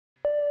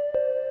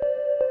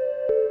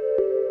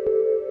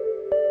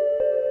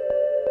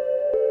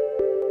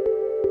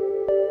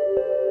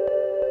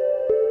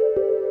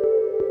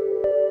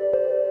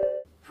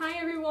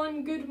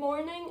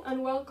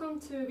and welcome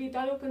to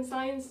Vital Open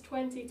Science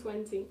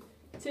 2020.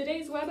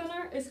 Today's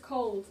webinar is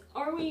called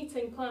Are We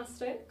Eating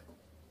Plastic?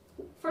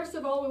 First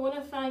of all, we want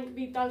to thank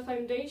Vital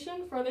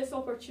Foundation for this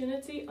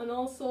opportunity and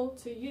also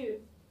to you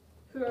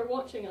who are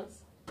watching us.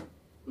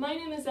 My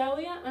name is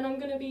Elia and I'm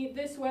going to be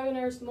this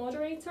webinar's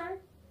moderator.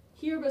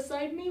 Here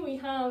beside me we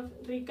have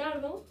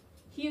Ricardo.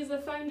 He is the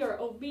founder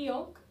of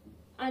BIOC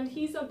and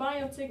he's a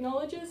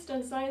biotechnologist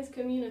and science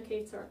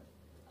communicator,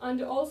 and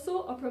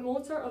also a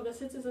promoter of the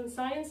citizen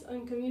science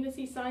and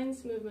community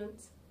science movement.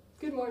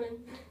 Good morning.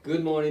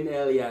 Good morning,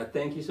 Elia.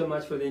 Thank you so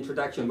much for the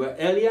introduction. Well,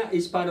 Elia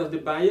is part of the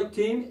BIOC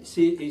team.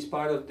 She is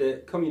part of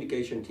the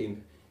communication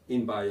team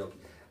in BIOC.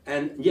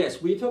 And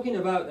yes, we're talking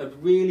about a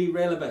really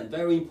relevant,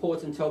 very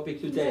important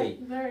topic today,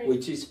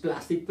 which is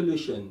plastic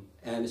pollution,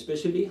 and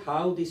especially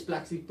how this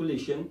plastic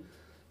pollution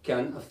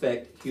can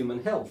affect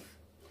human health.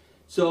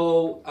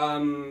 So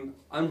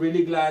I'm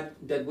really glad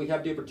that we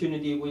have the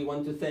opportunity. We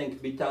want to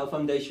thank Vital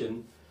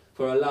Foundation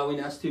for allowing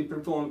us to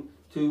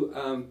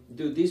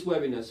do these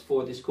webinars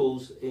for the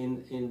schools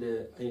in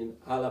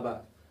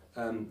Alaba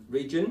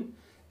region.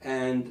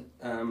 And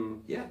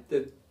yeah,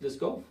 let's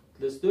go.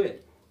 Let's do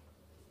it.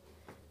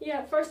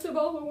 Yeah, first of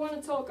all, we want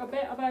to talk a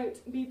bit about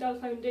Vital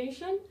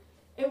Foundation.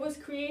 It was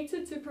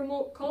created to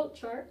promote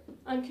culture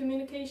and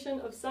communication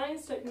of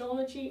science,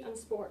 technology and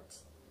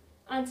sports.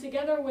 And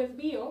together with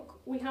BIOC,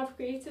 we have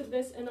created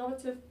this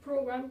innovative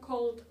program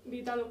called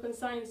Vital Open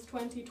Science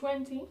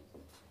 2020,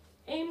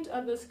 aimed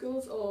at the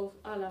schools of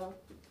Alaba.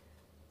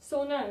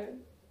 So now,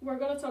 we're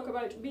going to talk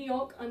about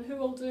BIOC and who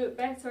will do it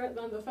better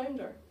than the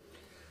founder.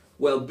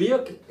 Well,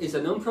 BIOC is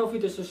a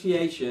non-profit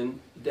association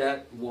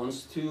that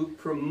wants to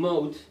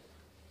promote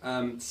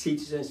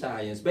citizen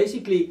science.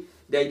 Basically,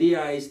 the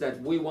idea is that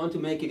we want to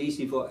make it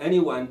easy for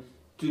anyone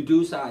to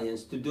do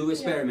science, to do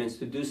experiments,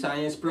 to do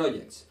science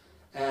projects.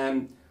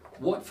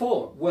 What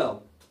for?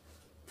 Well,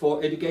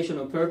 for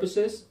educational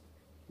purposes.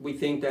 We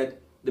think that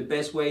the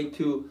best way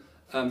to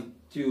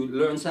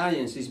learn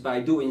science is by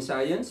doing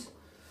science,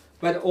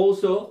 but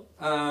also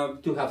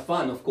to have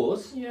fun, of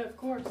course. Yeah, of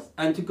course.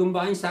 And to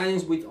combine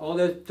science with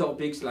other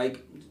topics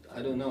like,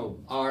 I don't know,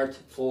 art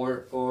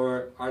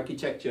or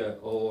architecture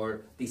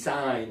or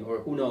design or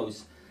who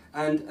knows.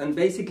 And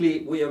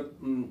basically we are,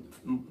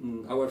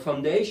 our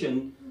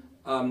foundation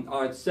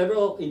are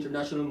several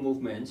international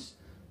movements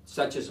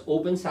such as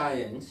open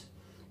science,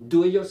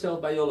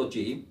 do-it-yourself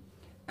biology,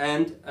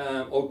 and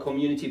or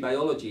community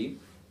biology,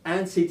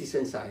 and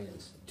citizen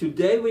science.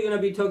 Today we're going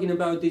to be talking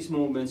about these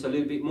movements a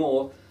little bit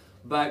more,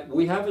 but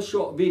we have a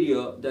short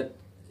video that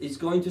is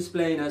going to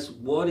explain us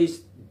what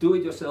is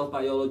do-it-yourself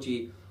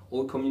biology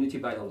or community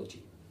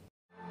biology.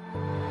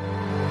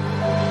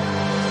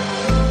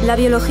 La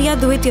biología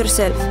Do It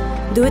Yourself,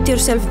 Do It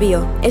Yourself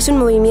Bio, es un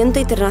movimiento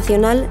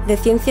internacional de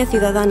ciencia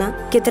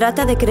ciudadana que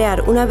trata de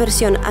crear una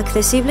versión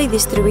accesible y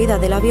distribuida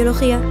de la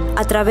biología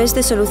a través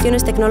de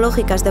soluciones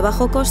tecnológicas de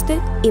bajo coste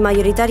y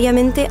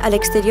mayoritariamente al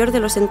exterior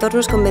de los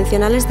entornos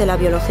convencionales de la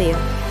biología.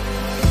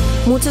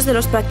 Muchos de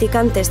los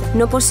practicantes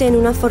no poseen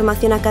una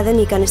formación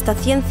académica en esta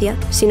ciencia,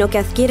 sino que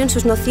adquieren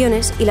sus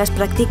nociones y las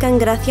practican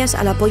gracias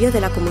al apoyo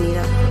de la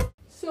comunidad.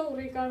 So,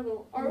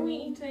 Ricardo, are we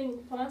eating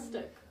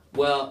plastic?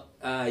 Well,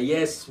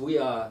 yes, we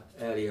are,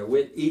 earlier.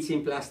 We're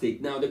eating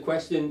plastic. Now the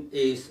question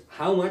is,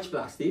 how much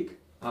plastic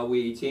are we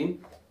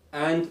eating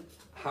and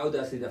how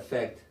does it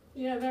affect,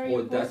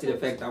 does it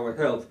affect our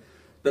health?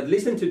 But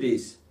listen to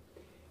this.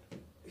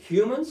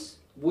 Humans,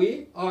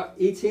 we are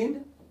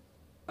eating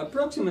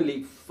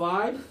approximately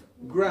 5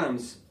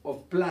 grams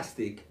of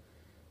plastic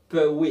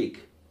per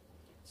week.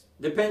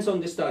 Depends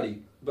on the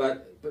study,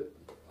 but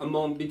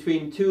among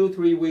between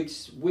 2-3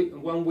 weeks,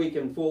 1 week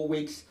and 4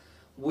 weeks,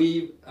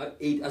 we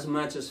eat as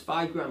much as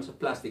 5 grams of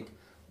plastic.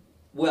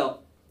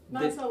 Well,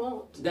 that's a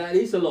lot. That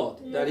is a lot.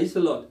 Yeah. That is a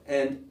lot,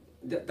 and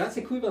that's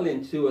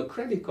equivalent to a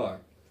credit card.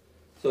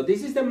 So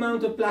this is the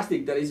amount of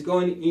plastic that is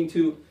going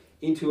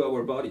into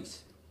our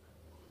bodies.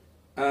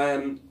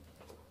 Let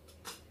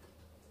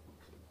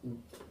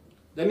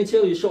me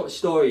tell you a short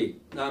story.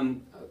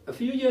 A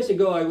few years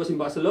ago, I was in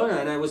Barcelona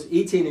and I was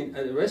eating in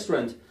a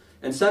restaurant,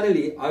 and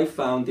suddenly I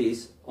found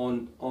this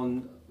on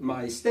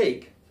my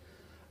steak.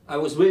 I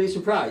was really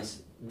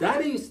surprised.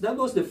 That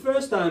was the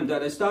first time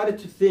that I started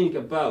to think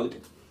about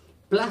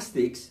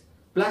plastic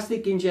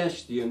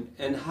ingestion,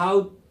 and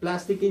how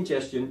plastic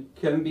ingestion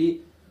can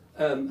be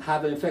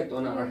have an effect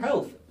on our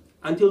health.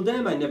 Until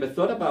then, I never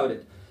thought about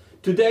it.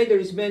 Today, there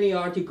is many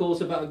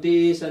articles about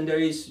this, and there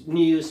is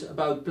news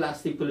about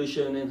plastic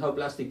pollution and how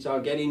plastics are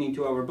getting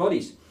into our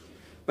bodies.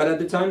 But at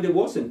the time, there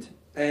wasn't,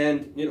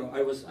 and you know,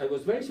 I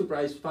was very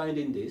surprised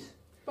finding this.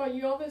 But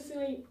you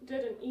obviously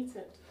didn't eat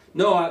it.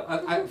 No,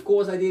 I of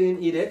course I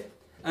didn't eat it,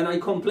 and I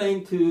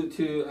complained to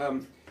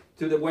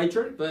the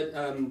waiter, but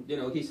you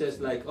know, he says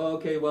like, oh,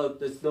 okay, well,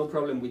 there's no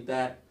problem with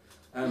that.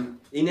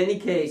 In any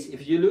case,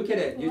 if you look at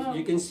it,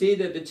 you can see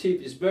that the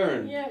chip is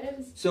burned. Yeah, it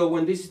is. So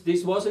when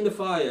this was in the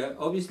fire,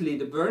 obviously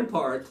the burn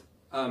part,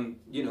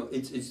 you know,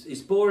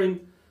 it's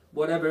pouring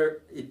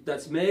whatever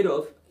that's made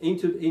of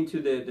into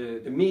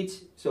the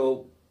meat.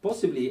 So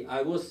possibly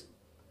I was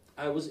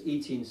I was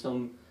eating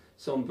some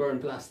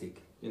burnt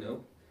plastic, you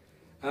know.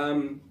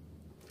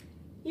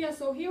 Yeah,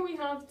 so here we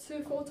have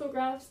two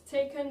photographs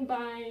taken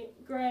by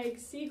Greg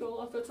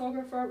Siegel, a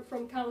photographer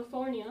from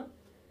California.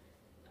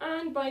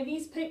 And by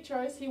these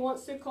pictures, he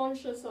wants to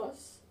conscious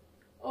us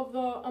of the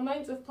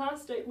amount of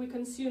plastic we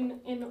consume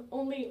in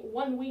only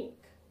 1 week.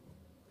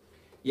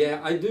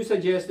 Yeah, I do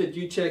suggest that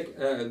you check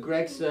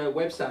Greg's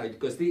website,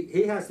 because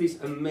he has these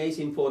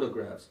amazing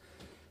photographs.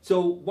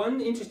 So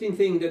one interesting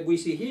thing that we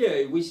see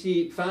here, we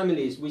see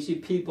families, we see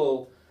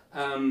people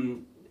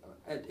in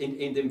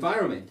the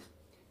environment.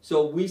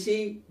 So we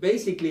see,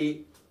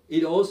 basically,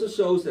 it also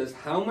shows us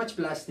how much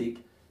plastic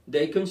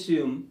they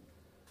consume,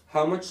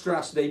 how much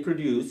trash they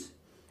produce.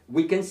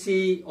 We can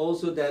see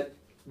also that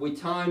with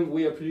time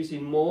we are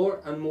producing more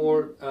and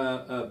more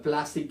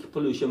plastic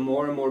pollution,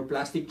 more and more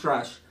plastic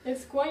trash.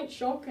 It's quite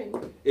shocking.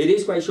 It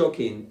is quite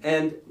shocking.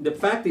 And the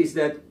fact is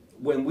that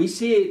when we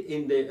see it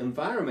in the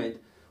environment,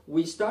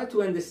 we start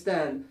to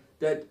understand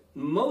that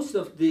most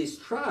of this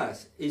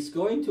trash is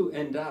going to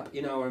end up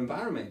in our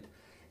environment.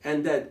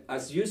 And that,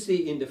 as you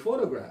see in the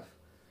photograph,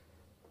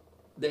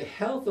 the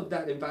health of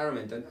that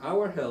environment and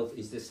our health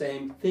is the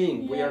same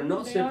thing. Yeah, we are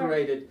not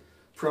separated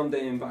from the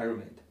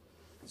environment.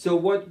 So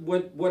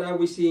what are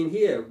we seeing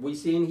here? We're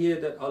seeing here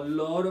that a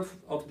lot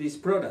of these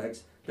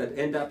products that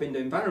end up in the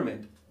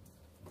environment,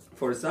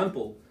 for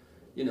example,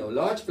 you know,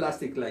 large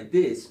plastic like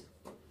this,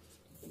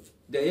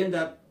 they end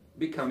up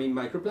becoming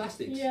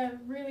microplastics. Yeah,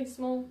 really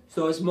small.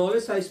 So smaller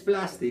size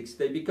plastics,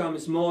 they become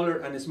smaller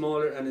and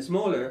smaller and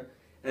smaller,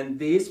 and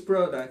these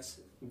products,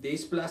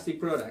 these plastic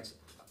products,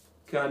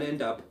 can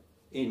end up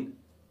in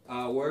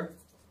our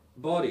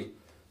body.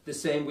 The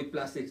same with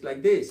plastics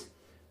like this.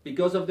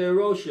 Because of the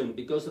erosion,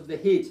 because of the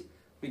heat,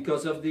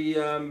 because of the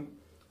the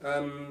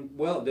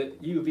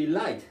UV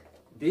light,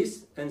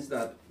 this ends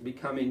up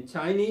becoming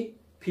tiny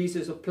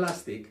pieces of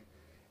plastic,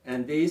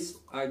 and these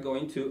are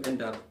going to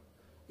end up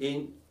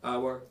in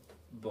our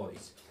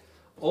bodies.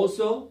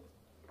 Also,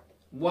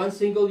 one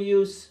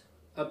single-use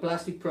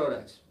plastic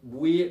products.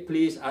 We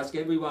please ask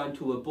everyone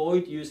to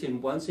avoid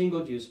using one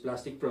single-use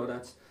plastic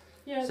products,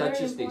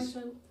 such as this,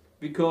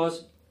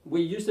 because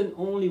we use them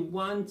only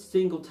one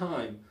single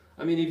time.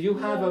 I mean, if you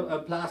have a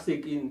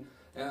plastic in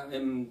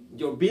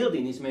your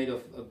building is made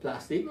of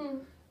plastic,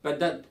 but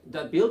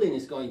that building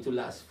is going to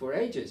last for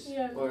ages.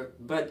 Yeah.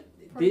 But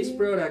these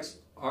products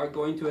are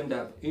going to end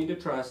up in the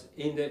trash,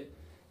 in the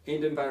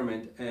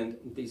environment, and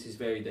this is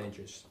very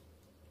dangerous.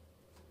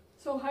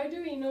 So how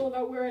do we know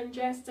that we're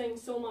ingesting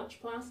so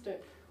much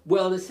plastic?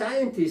 Well, the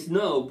scientists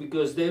know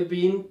because they've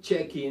been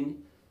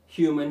checking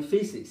human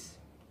feces.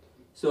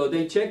 So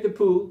they check the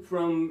poo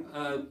from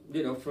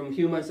from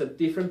humans at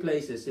different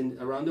places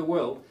around the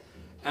world,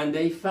 and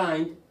they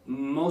find,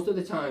 most of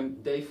the time,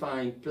 they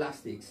find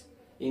plastics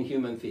in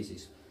human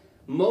feces.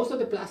 Most of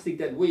the plastic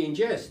that we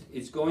ingest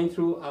is going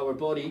through our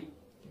body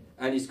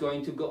and it's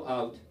going to go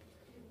out,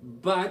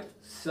 but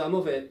some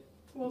of it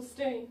will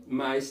stay.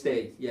 Might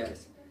stay,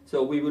 yes.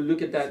 So we will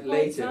look at that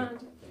later.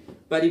 Sad.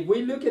 But if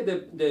we look at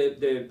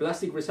the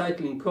plastic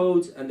recycling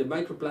codes and the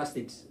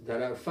microplastics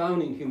that are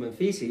found in human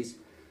feces,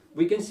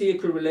 we can see a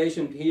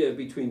correlation here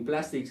between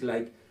plastics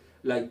like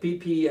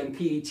PP and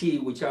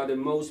PET, which are the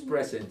most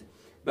present.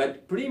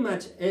 But pretty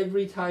much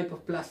every type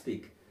of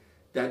plastic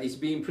that is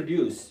being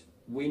produced,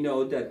 we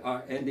know that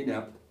are ending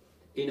up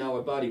in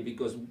our body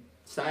because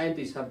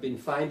scientists have been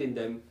finding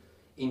them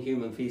in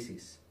human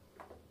feces.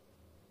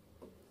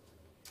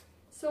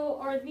 So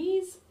are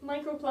these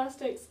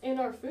microplastics in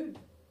our food?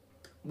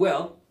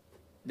 Well,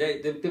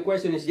 the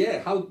question is,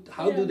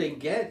 how do they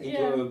get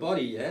into our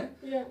body,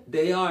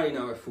 They are in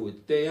our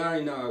food, they are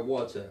in our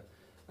water,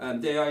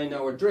 they are in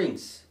our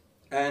drinks.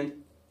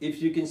 And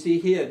if you can see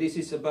here, this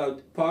is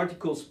about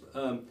particles,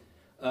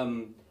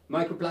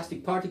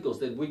 microplastic particles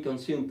that we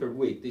consume per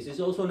week. This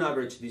is also an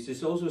average, this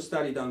is also a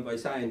study done by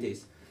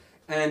scientists.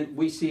 And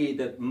we see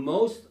that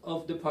most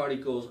of the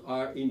particles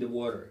are in the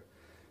water.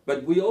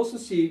 But we also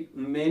see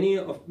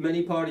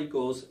many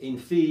particles in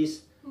fish,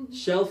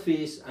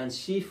 shellfish and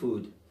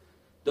seafood.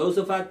 Those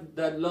of us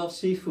that love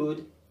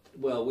seafood,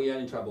 well, we are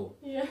in trouble.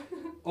 Yeah.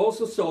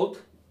 Also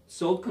salt.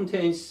 Salt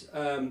contains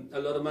a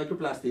lot of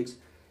microplastics.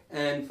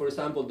 And for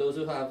example, those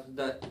of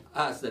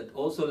us that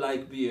also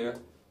like beer,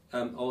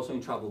 also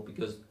in trouble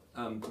because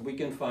we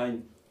can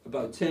find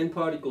about 10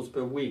 particles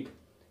per week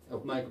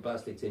of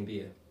microplastics in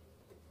beer.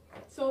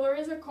 So there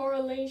is a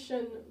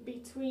correlation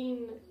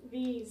between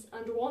these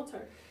and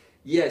water?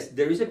 Yes,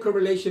 there is a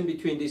correlation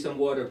between this and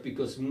water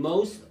because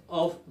most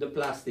of the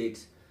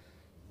plastics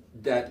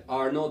that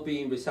are not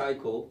being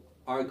recycled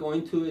are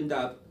going to end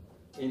up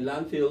in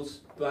landfills,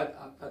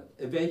 but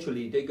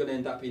eventually they're going to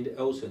end up in the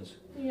oceans.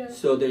 Yeah.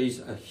 So there is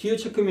a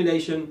huge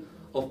accumulation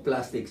of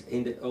plastics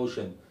in the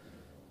ocean.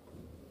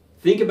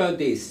 Think about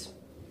this.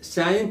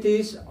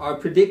 Scientists are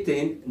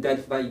predicting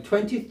that by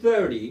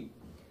 2030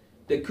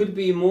 there could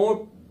be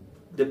more,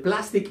 the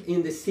plastic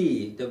in the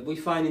sea that we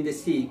find in the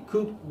sea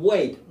could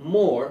weigh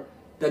more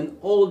than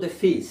all the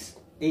fish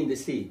in the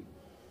sea,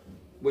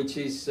 which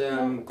is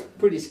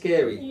pretty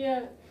scary.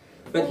 Yeah.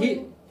 But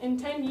in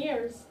 10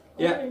 years.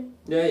 Yeah, Already.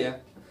 yeah.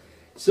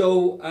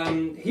 So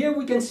here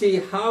we can see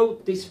how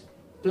these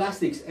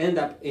plastics end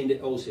up in the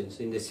oceans,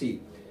 in the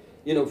sea.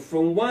 You know,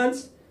 from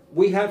once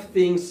we have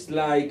things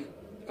like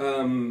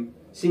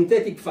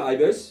synthetic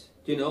fibers,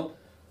 you know.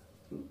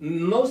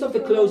 Most of the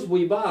clothes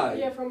we buy,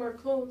 Yeah, from our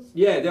clothes.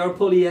 yeah, they are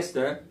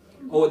polyester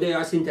or they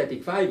are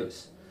synthetic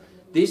fibers.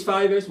 These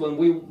fibers, when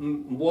we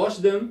wash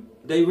them,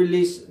 they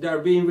are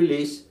being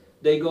released,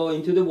 they go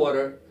into the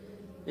water,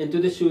 into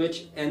the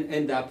sewage, and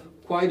end up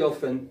quite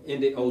often in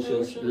the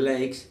oceans,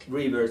 lakes,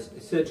 rivers,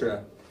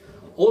 etc.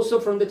 Also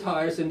from the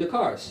tires in the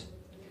cars.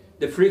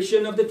 The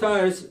friction of the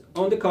tires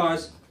on the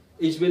cars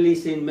is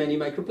releasing many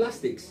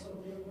microplastics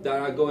that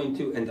are going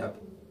to end up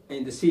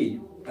in the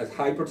sea at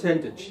high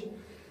percentage.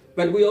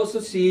 But we also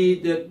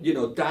see that, you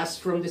know, dust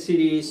from the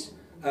cities,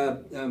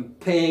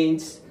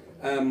 paints,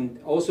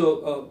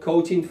 also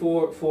coating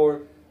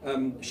for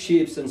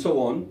ships and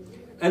so on.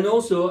 And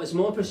also a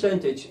small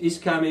percentage is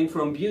coming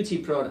from beauty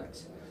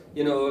products,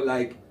 you know,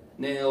 like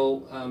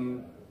nail,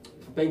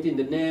 painting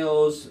the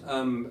nails,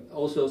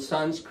 also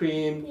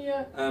sunscreen,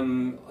 Yeah.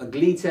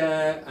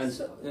 glitter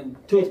and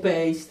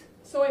toothpaste.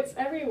 So it's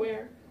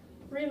everywhere,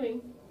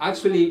 really.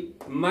 Actually,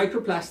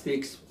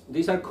 microplastics,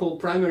 these are called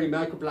primary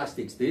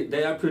microplastics.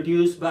 They are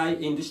produced by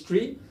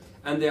industry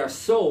and they are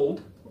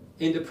sold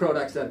in the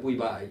products that we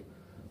buy.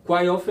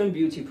 Quite often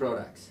beauty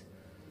products.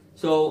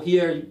 So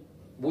here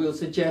we'll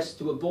suggest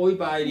to avoid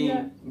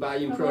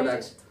buying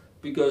products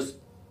because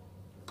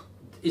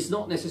it's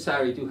not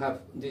necessary to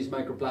have these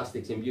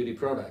microplastics in beauty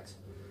products.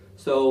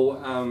 So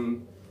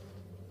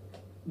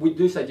we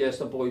do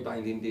suggest avoid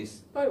buying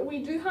this. But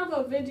we do have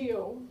a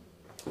video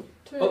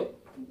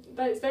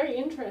that is very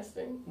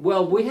interesting.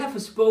 Well, we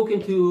have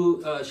spoken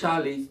to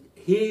Charlie.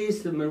 He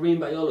is the marine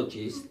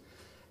biologist,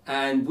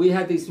 and we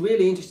had this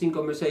really interesting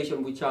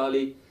conversation with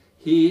Charlie.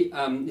 He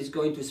is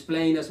going to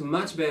explain us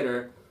much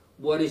better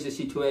what is the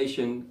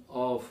situation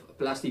of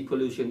plastic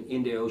pollution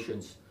in the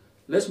oceans.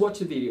 Let's watch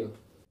the video.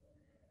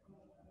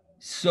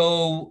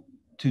 So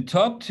to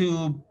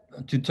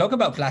talk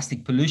about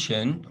plastic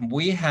pollution,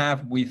 we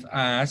have with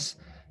us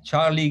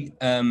Charlie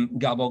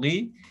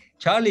Gabory.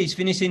 Charlie is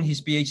finishing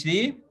his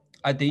PhD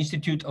at the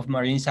Institute of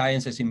Marine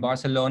Sciences in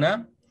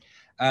Barcelona.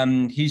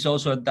 He's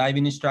also a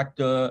diving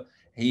instructor.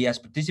 He has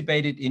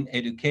participated in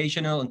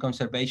educational and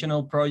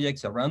conservational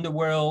projects around the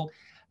world,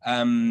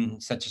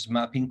 such as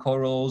mapping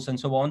corals and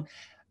so on.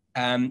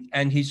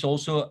 And he's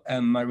also a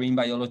marine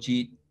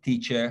biology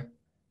teacher,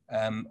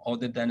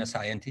 other than a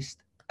scientist.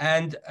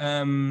 And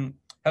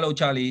hello,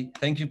 Charlie.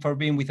 Thank you for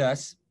being with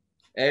us.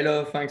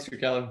 Hello, thanks,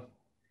 Ricardo.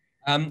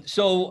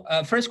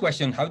 First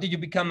question, how did you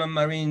become a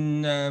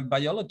marine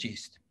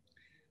biologist?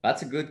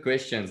 That's a good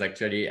question,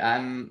 actually.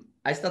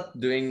 I started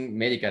doing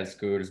medical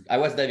schools. I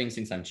was diving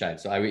since I'm a child,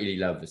 so I really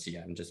love the sea.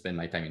 I just spend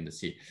my time in the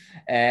sea.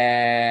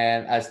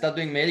 And I started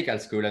doing medical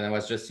school, and I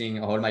was just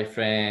seeing all my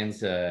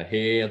friends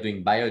here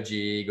doing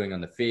biology, going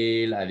on the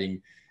field,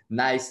 having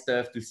nice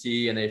stuff to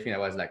see and everything. I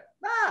was like,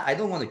 I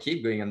don't want to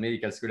keep going on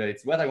medical school.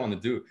 It's what I want to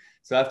do.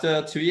 So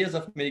after 2 years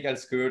of medical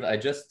school, I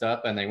just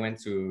stopped and I went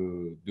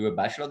to do a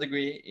bachelor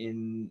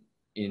degree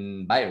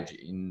in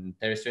biology, in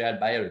terrestrial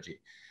biology.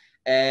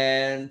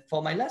 And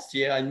for my last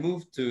year, I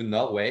moved to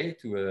Norway,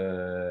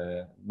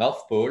 to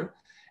North Pole.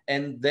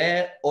 And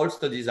there, all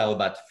studies are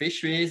about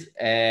fisheries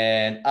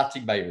and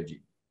Arctic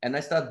biology. And I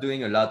started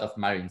doing a lot of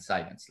marine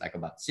science, like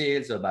about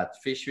seals, about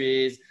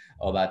fisheries,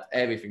 about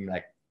everything,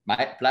 like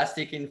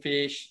plastic in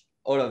fish,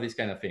 all of this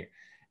kind of thing.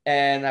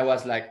 And I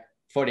was like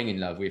falling in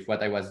love with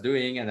what I was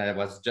doing. And I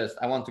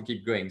want to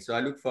keep going. So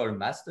I looked for a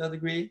master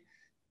degree.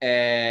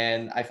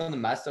 And I found a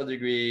master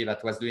degree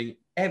that was doing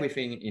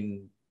everything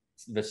in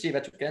the sea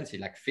that you can see,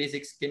 like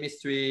physics,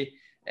 chemistry,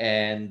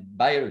 and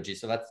biology.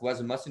 So that was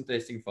the most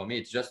interesting for me.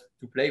 It's just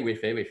to play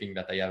with everything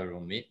that I have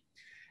around me.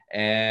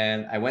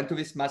 And I went to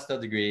this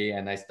master degree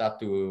and I start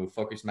to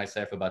focus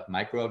myself about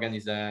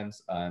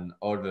microorganisms and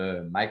all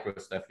the micro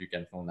stuff you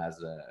can find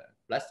as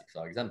plastics,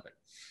 for example.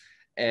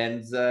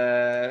 And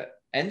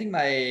ending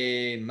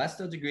my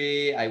master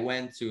degree, I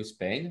went to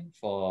Spain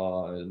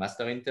for a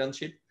master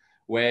internship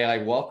where I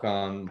work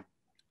on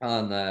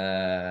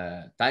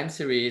time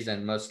series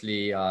and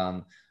mostly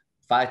on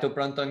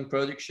phytoplankton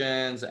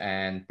productions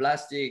and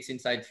plastics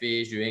inside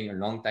fish during a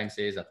long time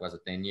series. That was a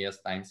 10 years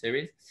time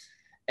series.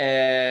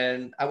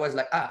 And I was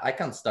like, I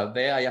can't stop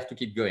there. I have to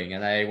keep going.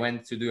 And I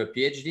went to do a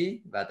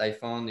PhD that I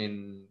found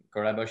in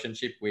collaboration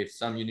with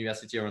some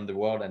university around the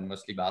world and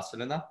mostly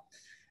Barcelona.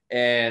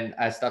 And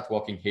I start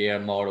working here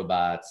more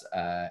about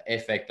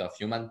effect of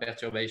human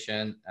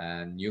perturbation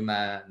and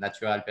human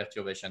natural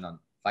perturbation on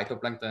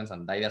phytoplanktons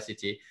and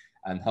diversity,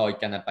 and how it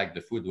can impact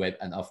the food web,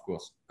 and of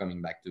course,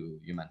 coming back to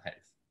human health.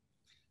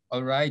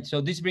 All right, so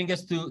this brings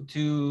us to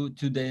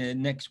the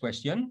next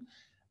question.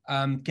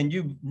 Can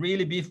you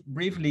really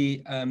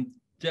briefly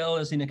tell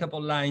us in a couple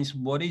of lines,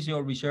 what is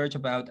your research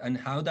about and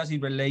how does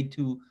it relate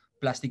to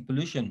plastic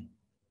pollution?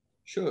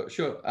 Sure,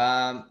 sure.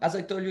 As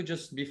I told you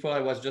just before, I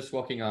was just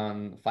working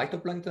on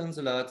phytoplanktons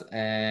a lot,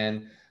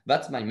 and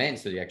that's my main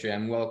study. Actually,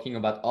 I'm working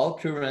about how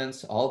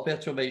currents, how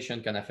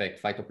perturbation can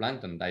affect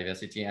phytoplankton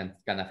diversity and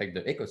can affect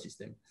the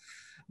ecosystem.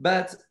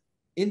 But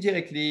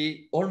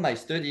indirectly, all my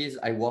studies,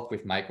 I work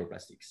with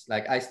microplastics.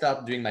 Like I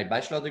start doing my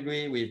bachelor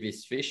degree with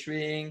this fish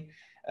ring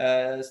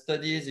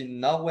studies in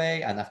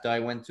Norway, and after I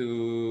went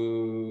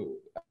to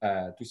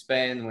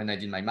Spain when I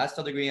did my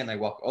master degree, and I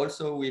work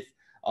also with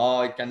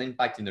how it can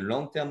impact in the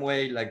long-term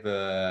way, like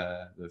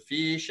the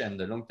fish, and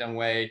the long-term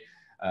way,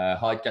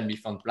 how it can be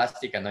from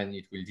plastic and then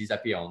it will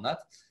disappear or not.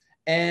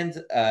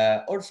 And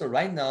also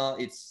right now,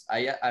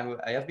 I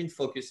have been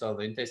focused on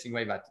the interesting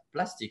way that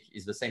plastic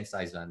is the same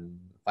size than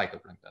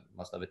phytoplankton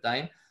most of the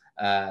time.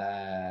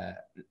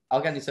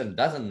 Organism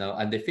doesn't know,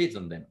 and they feed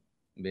on them.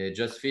 They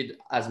just feed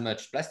as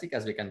much plastic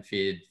as they can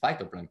feed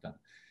phytoplankton.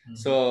 Mm-hmm.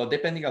 So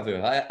depending on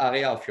the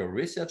area of your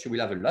research, you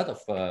will have a lot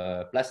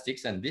of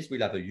plastics, and this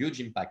will have a huge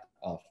impact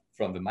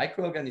from the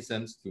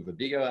microorganisms to the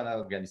bigger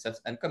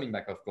organisms, and coming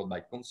back, of course,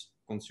 by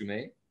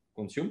consuming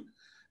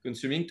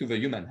to the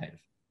human health.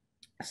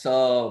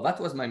 So that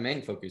was my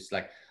main focus,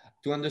 like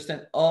to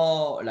understand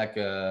how, like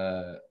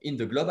in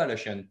the global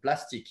ocean,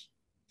 plastic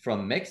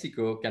from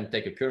Mexico can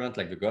take a current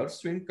like the Gulf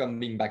Stream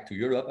coming back to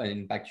Europe and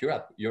impact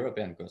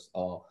European coast,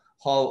 or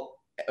how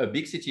a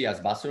big city as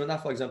Barcelona,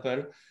 for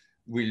example,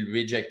 will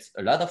reject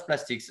a lot of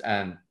plastics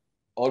and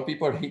all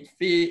people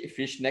eat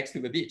fish next to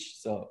the beach.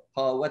 So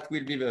what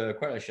will be the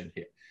correlation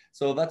here?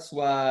 So that's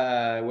where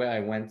I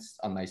went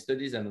on my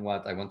studies and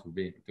what I want to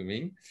be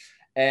doing.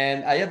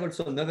 And I have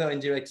also another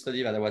indirect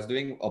study that I was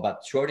doing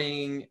about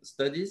trawling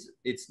studies.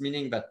 It's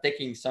meaning that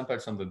taking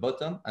samples from the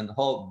bottom and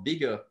how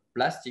bigger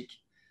plastic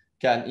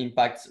can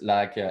impact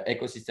like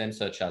ecosystems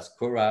such as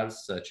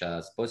corals, such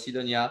as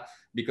Posidonia,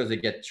 because they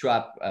get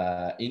trapped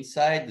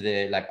inside.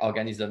 They like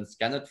organisms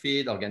cannot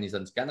feed,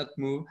 organisms cannot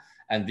move.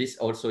 And this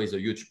also is a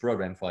huge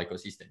problem for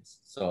ecosystems.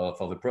 So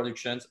for the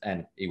productions,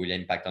 and it will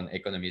impact on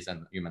economies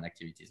and human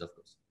activities, of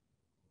course.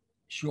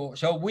 Sure.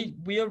 So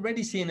we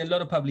already seen a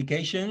lot of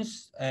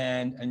publications,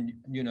 and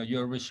you know,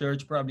 your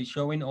research probably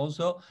showing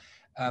also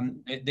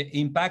the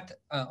impact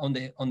on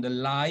the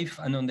life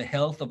and on the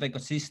health of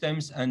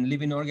ecosystems and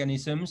living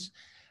organisms.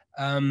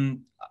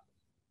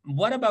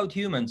 What about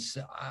humans?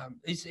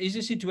 Is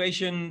the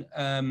situation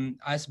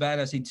as bad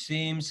as it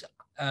seems?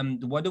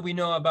 What do we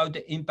know about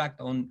the impact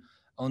on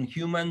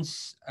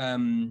humans?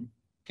 Can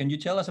you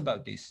tell us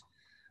about this?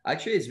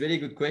 Actually, it's really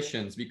good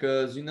questions,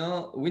 because we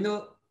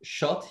know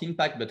short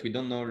impact, but we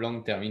don't know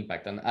long-term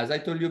impact. And as I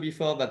told you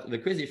before, but the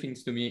crazy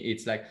things to me,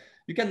 it's like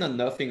you can know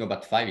nothing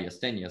about 5 years,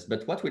 10 years,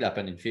 but what will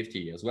happen in 50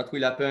 years? What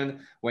will happen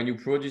when you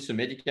produce a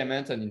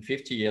medicament and in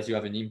 50 years you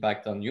have an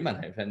impact on human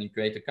health and you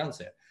create a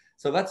cancer?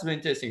 So that's very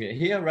interesting.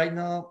 Here right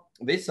now,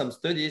 there's some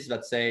studies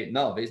that say,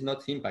 no, there's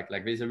not impact.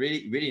 Like there's a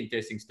really, really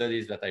interesting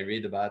studies that I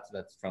read about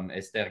that's from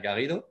Esther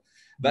Garrido,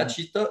 but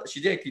she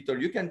directly told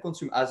you can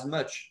consume as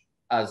much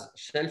as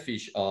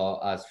shellfish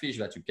or as fish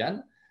that you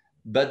can,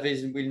 but there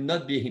will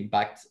not be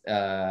impact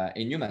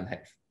in human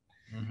health.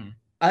 Mm-hmm.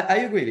 I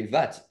agree with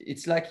that.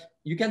 It's like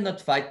you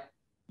cannot find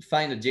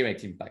a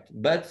direct impact.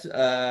 But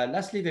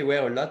lastly, there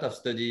were a lot of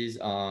studies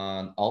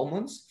on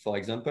hormones, for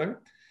example,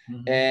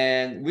 mm-hmm.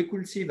 and we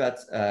could see that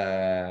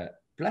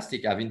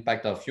plastic have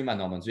impact of human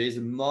hormones. There is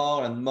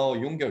more and more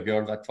younger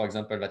girls that, for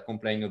example, that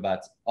complain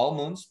about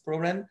hormones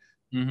problem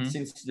mm-hmm.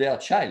 since they are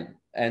child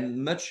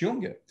and much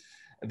younger.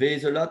 There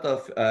is a lot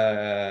of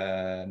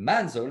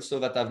mans also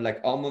that have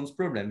like hormones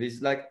problem.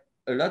 There's like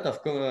a lot of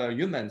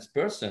humans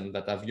person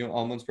that have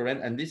hormones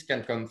problem, and this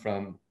can come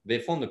from, they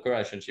found a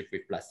relationship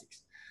with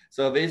plastics.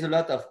 So there's a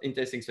lot of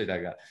interesting stuff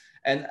like that.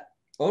 And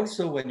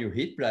also when you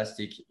eat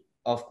plastic,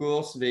 of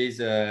course, there's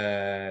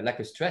like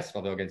a stress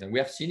for the organism. We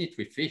have seen it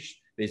with fish.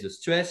 There's a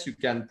stress,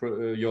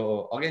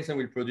 your organism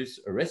will produce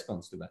a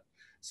response to that.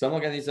 Some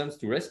organisms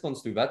to respond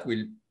to that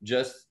will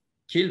just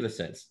kill the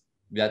cells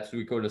that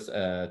we call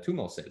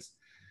tumor cells.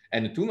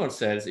 And the tumor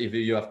cells, if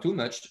you have too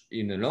much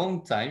in a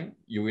long time,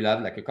 you will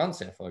have like a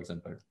cancer, for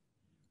example.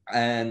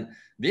 And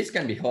this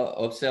can be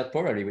observed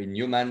probably with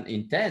human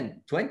in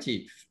 10,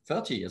 20,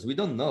 30 years. We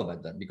don't know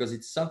about that because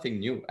it's something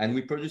new. And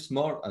we produce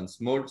more and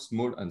small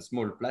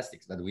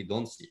plastics that we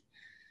don't see.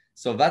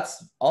 So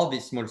that's all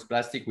these small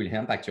plastic will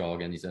impact your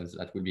organisms.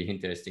 That will be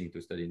interesting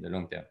to study in the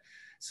long term.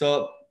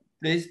 So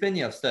there's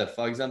plenty of stuff.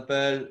 For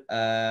example,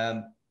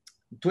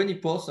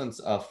 20%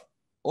 of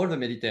all the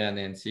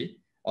Mediterranean Sea,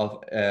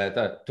 of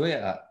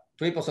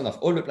 20% of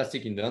all the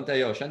plastic in the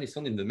entire ocean is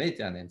found in the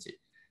Mediterranean Sea.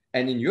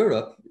 And in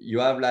Europe, you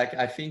have like,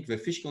 I think the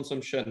fish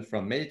consumption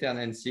from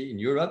Mediterranean Sea in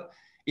Europe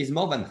is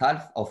more than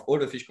half of all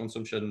the fish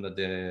consumption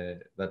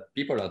that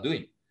people are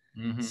doing.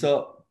 Mm-hmm.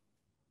 So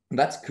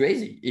that's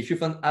crazy. If you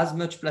find as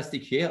much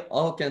plastic here,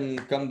 how can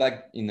come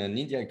back in an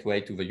indirect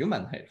way to the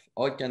human health?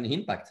 How it can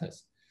impact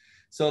us?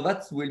 So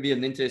that will be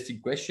an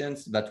interesting question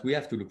that we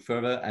have to look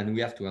further and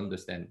we have to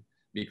understand,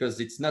 because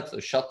it's not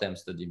a short-term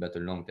study, but a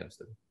long-term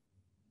study.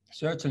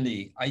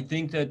 Certainly. I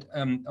think that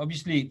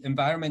obviously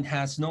environment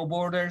has no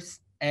borders,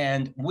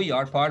 and we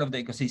are part of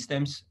the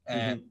ecosystems.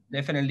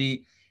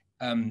 Definitely,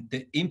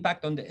 the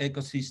impact on the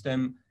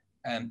ecosystem,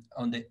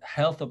 on the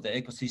health of the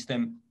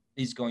ecosystem,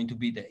 is going to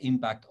be the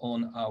impact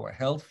on our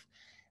health.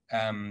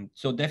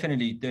 So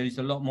definitely, there is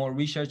a lot more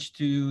research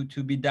to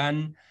be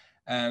done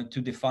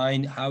to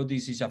define how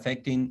this is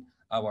affecting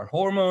our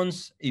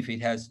hormones. If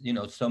it has,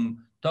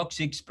 some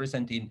toxics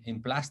present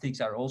in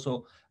plastics are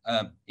also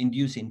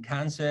inducing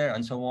cancer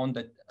and so on,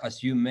 that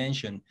as you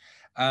mentioned.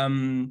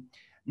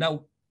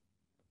 Now,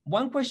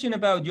 one question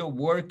about your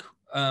work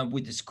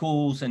with the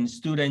schools and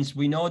students.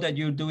 We know that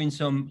you're doing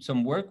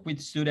some work with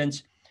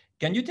students.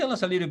 Can you tell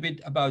us a little bit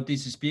about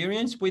this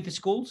experience with the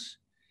schools?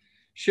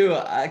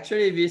 Sure.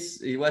 Actually,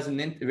 it was a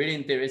really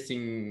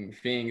interesting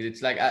thing.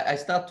 It's like I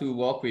start to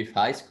work with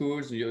high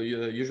schools,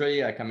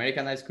 usually like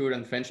American high school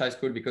and French high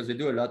school, because they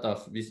do a lot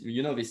of this,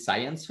 this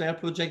science fair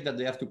project that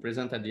they have to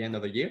present at the end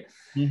of a year.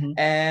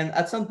 And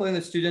at some point,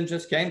 a student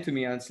just came to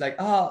me and it's like,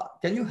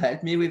 can you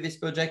help me with this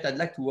project? I'd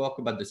like to work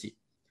about the sea.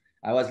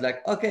 I was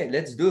like, okay,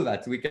 let's do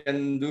that. We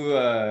can do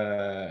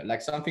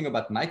like something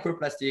about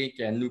microplastic,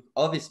 and look,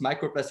 all this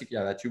microplastic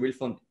that you will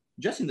find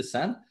just in the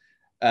sand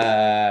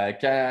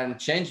can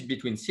change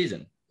between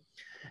seasons.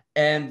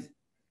 And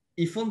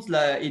he found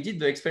he did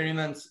the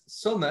experiment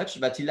so much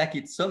that he liked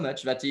it so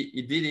much that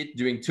he did it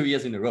during 2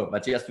 years in a row,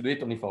 but he has to do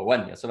it only for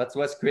 1 year. So that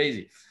was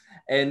crazy.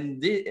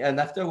 And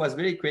after was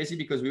very crazy,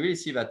 because we really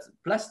see that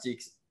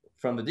plastics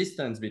from the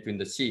distance between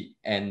the sea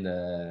and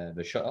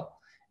the shore,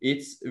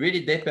 it's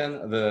really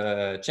depend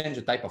change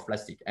the type of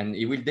plastic, and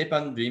it will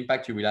depend the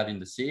impact you will have in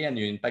the sea and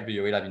the impact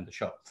you will have in the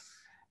shore.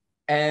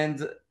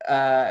 And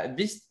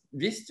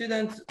this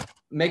student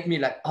make me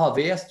like,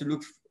 they have to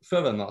look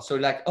furthermore. So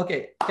like,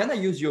 okay, can I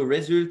use your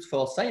results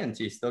for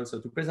scientists also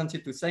to present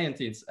it to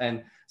scientists?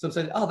 And some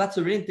said, that's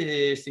a really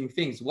interesting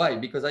thing. Why?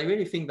 Because I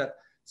really think that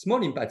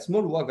small impact,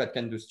 small work that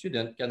can do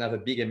student can have a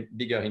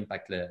bigger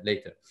impact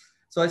later.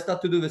 So I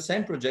start to do the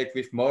same project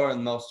with more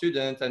and more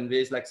students. And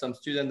there's like some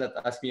student that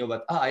ask me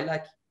about, I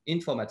like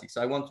informatics.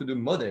 So I want to do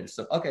models.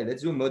 So, okay,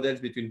 let's do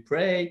models between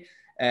prey,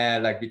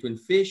 like between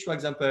fish, for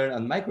example,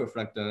 and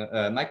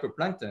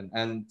microplankton,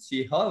 and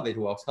see how it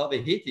works, how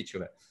they hit each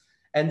other.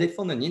 And they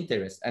found an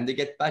interest and they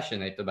get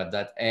passionate about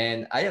that.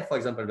 And I have, for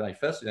example, my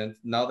first student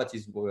now that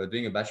is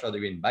doing a bachelor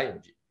degree in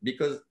biology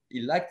because he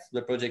liked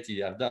the project he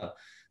have done.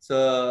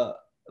 So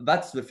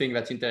that's the thing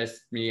that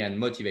interests me and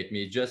motivates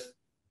me, just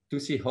to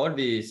see all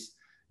these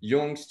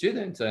young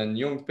students and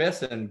young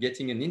person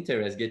getting an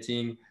interest,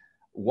 getting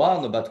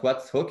warned about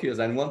what occurs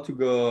and want to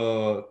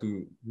go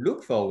to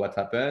look for what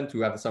happened, to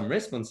have some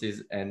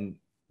responses. And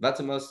that's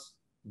the most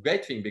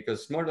great thing,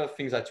 because smaller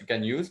things that you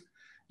can use,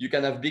 you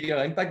can have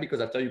bigger impact,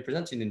 because after you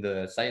present it in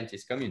the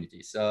scientist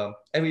community. So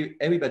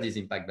everybody's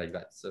impacted by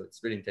that. So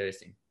it's really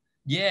interesting.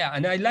 Yeah,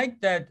 and I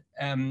like that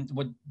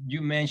what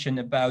you mentioned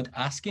about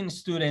asking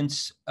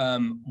students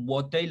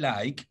what they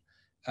like,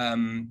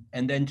 and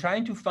then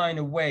trying to find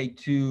a way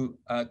to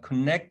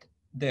connect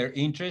their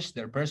interest,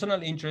 their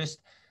personal interest,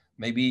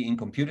 maybe in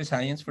computer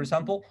science, for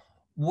example,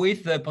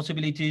 with the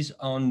possibilities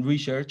on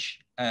research,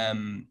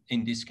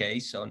 in this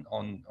case,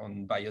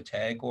 on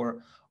biotech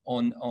or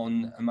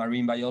on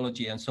marine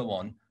biology and so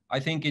on. I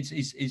think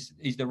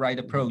it's the right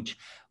approach.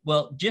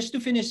 Well, just to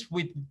finish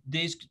with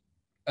this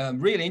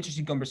really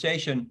interesting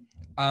conversation,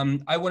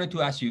 I wanted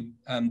to ask you,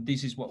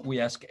 this is what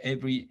we ask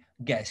every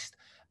guest.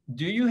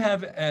 Do you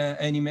have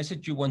any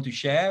message you want to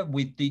share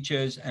with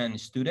teachers and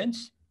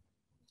students?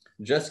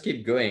 Just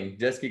keep going.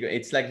 Just keep going.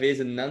 It's like there's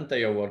an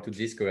entire world to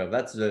discover.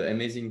 That's the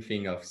amazing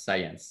thing of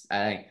science.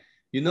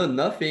 You know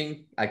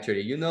nothing,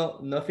 actually. You know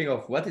nothing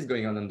of what is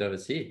going on under the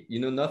sea. You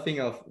know nothing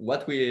of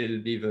what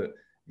will be the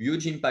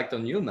huge impact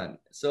on human.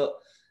 So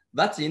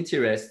that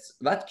interest,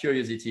 that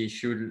curiosity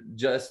should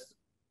just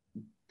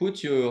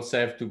put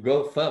yourself to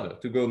go further,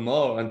 to go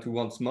more and to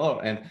want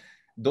more. And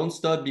don't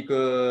stop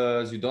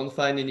because you don't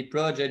find any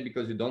project,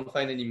 because you don't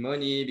find any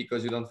money,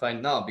 because you don't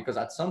find now, because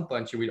at some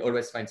point you will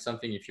always find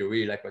something if you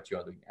really like what you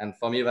are doing. And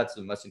for me, that's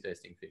the most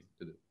interesting thing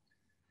to do.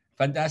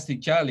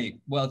 Fantastic,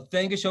 Charlie. Well,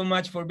 thank you so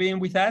much for being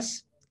with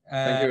us.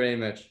 Thank you very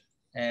much.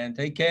 And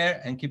take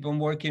care and keep on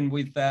working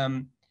with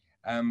to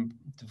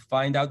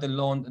find out the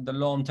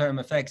long-term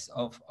effects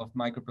of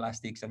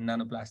microplastics and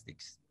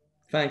nanoplastics.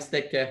 Thanks.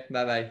 Take care.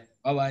 Bye-bye.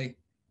 Bye-bye.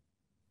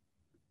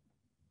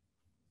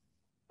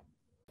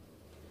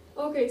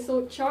 Okay,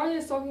 so Charlie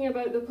is talking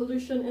about the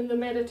pollution in the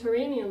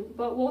Mediterranean,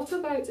 but what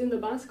about in the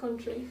Basque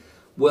Country?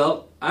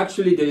 Well,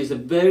 actually, there is a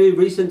very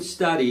recent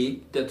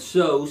study that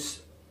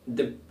shows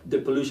the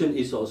pollution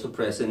is also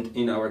present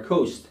in our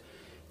coast.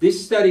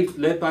 This study,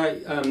 led by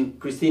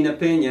Cristina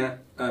Peña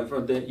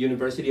from the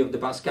University of the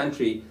Basque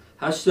Country,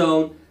 has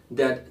shown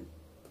that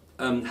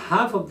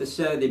half of the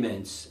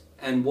sediments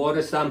and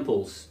water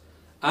samples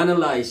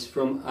analyzed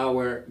from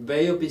our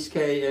Bay of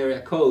Biscay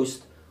area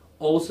coast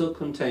also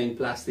contain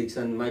plastics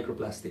and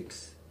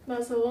microplastics.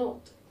 That's a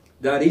lot.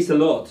 That is a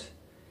lot.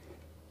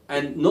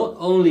 And not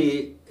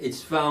only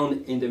it's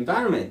found in the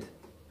environment,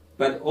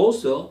 but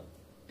also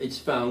it's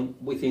found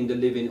within the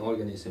living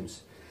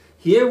organisms.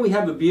 Here we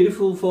have a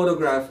beautiful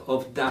photograph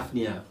of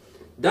Daphnia.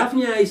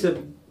 Daphnia is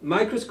a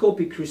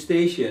microscopic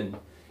crustacean,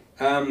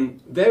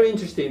 very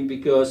interesting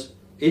because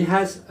it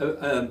has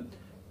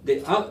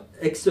the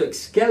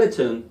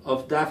exoskeleton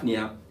of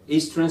Daphnia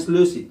is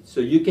translucent, so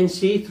you can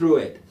see through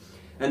it.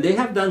 And they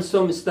have done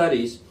some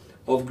studies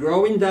of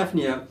growing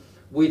Daphnia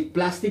with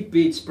plastic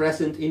beads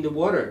present in the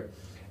water.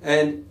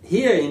 And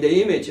here in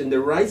the image, on the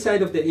right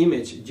side of the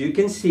image, you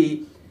can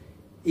see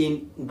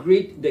in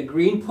the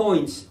green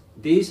points,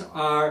 these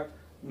are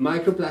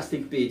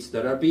microplastic beads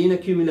that are being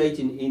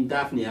accumulated in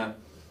Daphnia,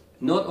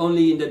 not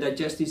only in the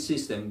digestive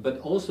system, but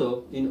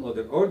also in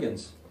other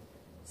organs.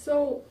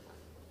 So,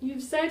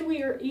 you've said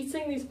we are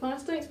eating these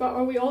plastics, but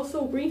are we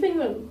also breathing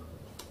them?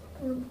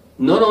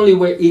 Not only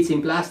we're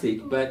eating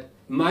plastic, but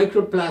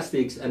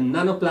microplastics and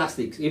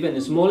nanoplastics, even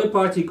smaller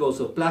particles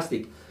of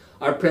plastic,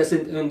 are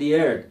present on the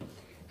air.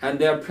 And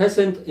they are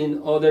present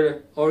in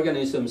other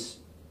organisms,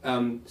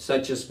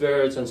 such as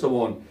birds and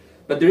so on.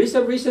 But there is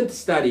a recent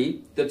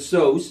study that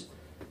shows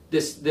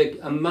the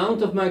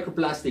amount of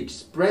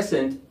microplastics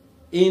present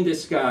in the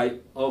sky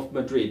of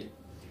Madrid.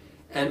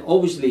 And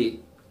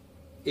obviously,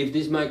 if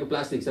these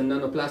microplastics and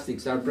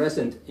nanoplastics are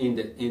present in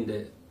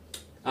the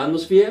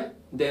atmosphere,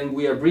 then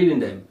we are breathing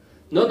them.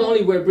 Not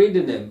only we're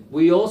breathing them,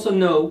 we also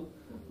know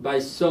by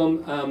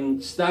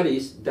some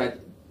studies that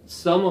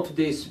some of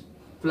these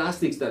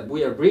plastics that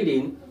we are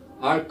breathing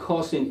are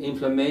causing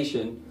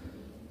inflammation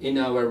in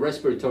our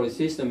respiratory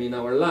system, in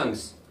our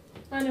lungs.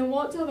 And in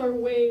what other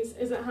ways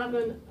is it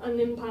having an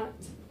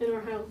impact in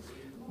our health?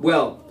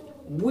 Well,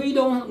 we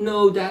don't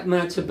know that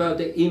much about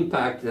the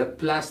impact that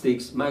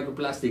plastics,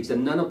 microplastics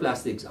and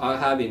nanoplastics are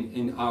having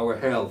in our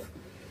health.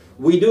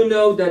 We do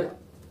know that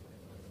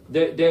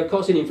they're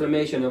causing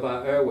inflammation of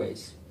our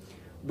airways.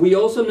 We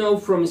also know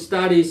from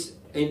studies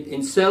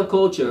in cell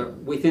culture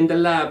within the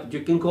lab,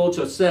 you can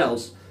culture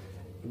cells,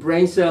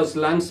 brain cells,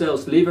 lung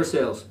cells, liver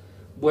cells.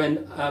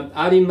 When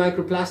adding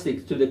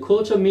microplastics to the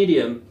culture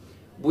medium,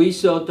 we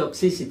saw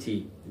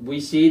toxicity. We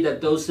see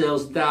that those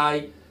cells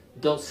die,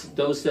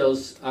 those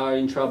cells are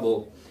in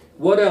trouble.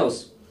 What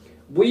else?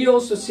 We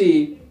also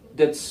see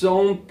that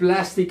some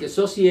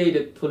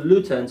plastic-associated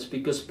pollutants,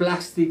 because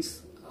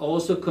plastics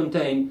also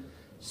contain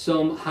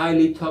some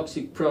highly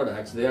toxic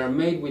products. They are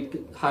made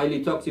with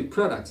highly toxic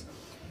products.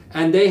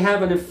 And they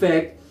have an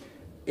effect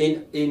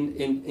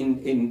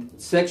in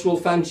sexual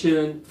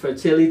function,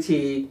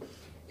 fertility,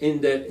 in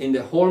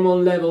the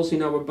hormone levels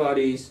in our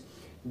bodies.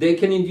 They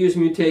can induce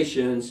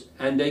mutations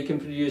and they can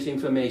produce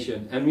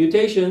inflammation. And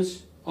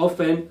mutations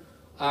often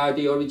are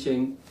the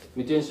origin,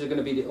 mutations are going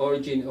to be the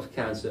origin of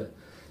cancer.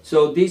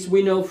 So this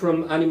we know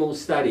from animal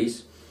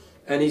studies,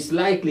 and it's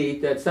likely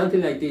that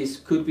something like this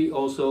could be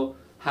also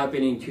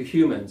happening to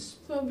humans.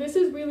 So this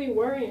is really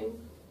worrying.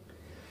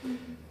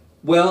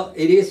 Well,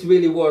 it is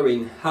really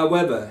worrying.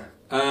 However,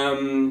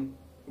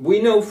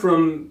 we know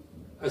from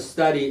a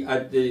study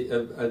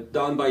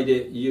done by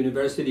the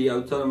University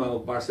Autónoma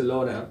of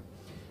Barcelona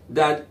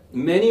that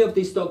many of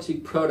these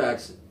toxic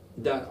products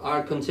that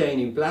are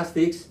contained in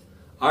plastics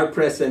are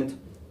present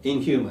in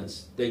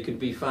humans. They could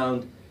be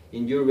found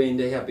in urine,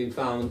 they have been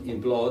found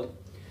in blood.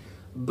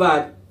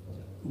 But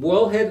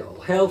World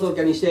Health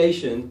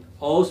Organization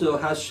also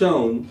has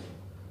shown,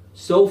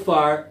 so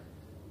far,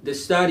 the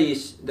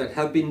studies that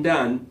have been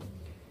done,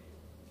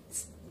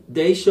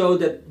 they show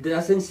that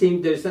doesn't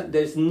seem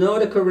there's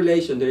not a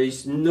correlation. There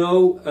is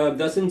no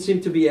doesn't seem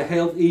to be a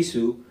health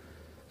issue.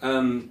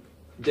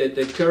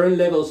 The current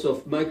levels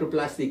of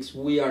microplastics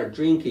we are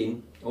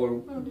drinking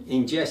or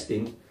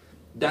ingesting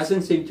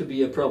doesn't seem to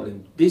be a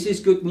problem. This is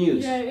good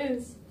news. Yeah, it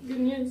is good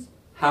news.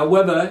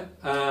 However,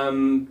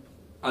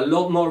 a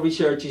lot more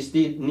research is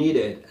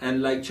needed,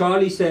 and like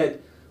Charlie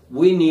said,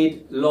 we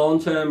need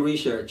long-term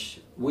research.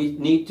 We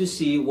need to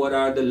see what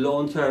are the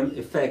long-term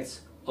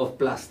effects of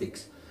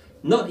plastics.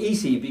 Not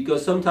easy,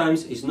 because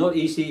sometimes it's not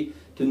easy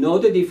to know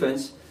the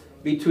difference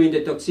between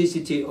the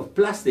toxicity of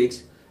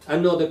plastics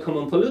and other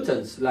common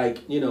pollutants,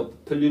 like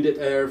polluted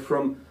air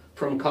from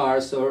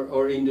cars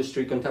or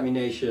industry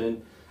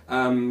contamination,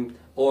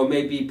 or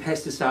maybe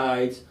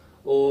pesticides,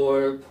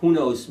 or who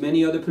knows,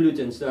 many other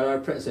pollutants that are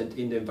present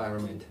in the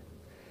environment.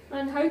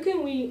 And how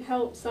can we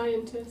help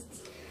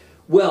scientists?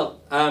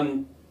 Well,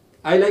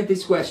 I like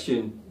this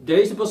question. There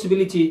is a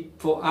possibility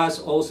for us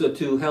also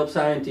to help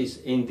scientists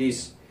in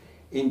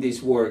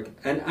this work.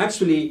 And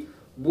actually,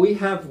 we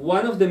have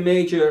one of the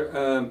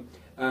major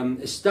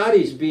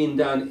studies being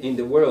done in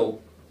the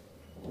world.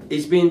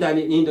 It's being done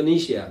in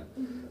Indonesia,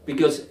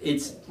 because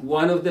it's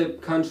one of the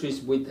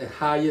countries with the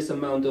highest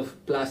amount of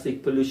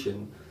plastic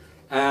pollution.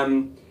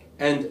 And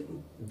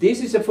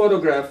this is a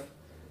photograph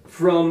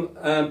from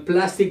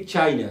Plastic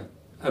China,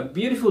 a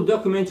beautiful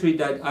documentary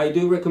that I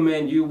do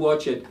recommend you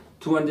watch it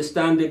to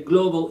understand the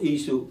global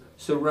issue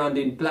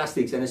surrounding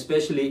plastics, and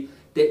especially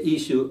the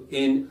issue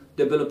in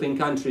developing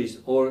countries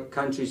or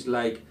countries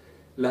like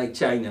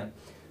China.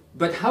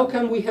 But how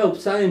can we help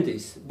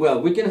scientists?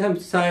 Well, we can help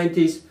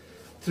scientists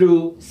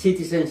through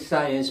citizen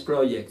science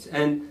projects.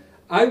 And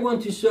I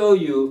want to show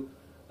you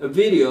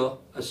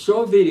a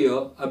short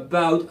video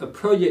about a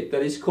project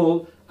that is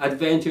called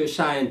adventure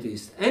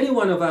scientists. Any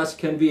one of us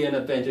can be an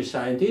adventure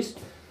scientist,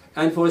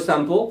 and for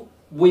example,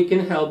 we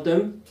can help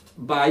them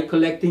by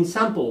collecting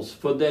samples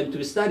for them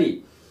to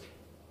study.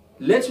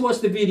 Let's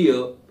watch the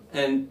video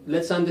and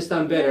let's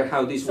understand better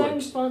how this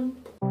works. Sounds fun.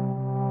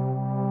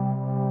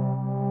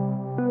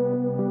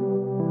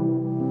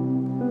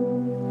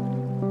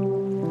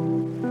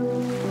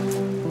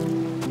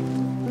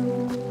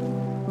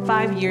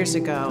 Five years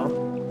ago,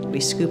 we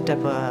scooped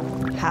up a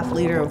half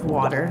liter of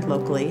water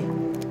locally,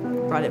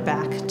 brought it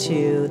back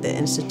to the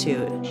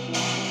Institute.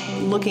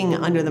 Looking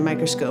under the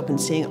microscope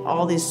and seeing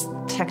all these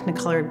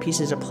technicolored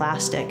pieces of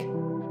plastic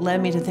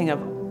led me to think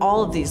of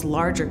all of these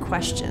larger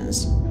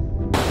questions.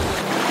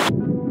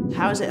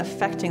 How is it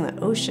affecting the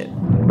ocean?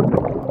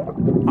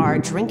 Our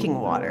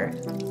drinking water?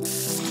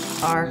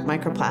 Are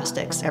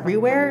microplastics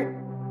everywhere?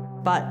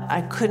 But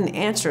I couldn't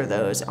answer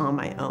those on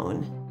my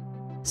own.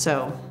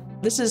 So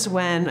this is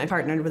when I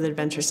partnered with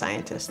adventure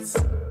scientists.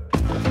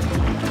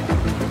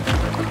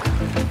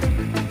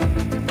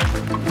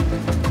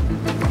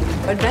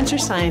 Adventure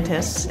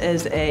Scientists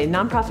is a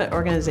nonprofit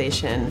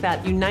organization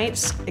that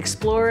unites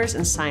explorers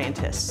and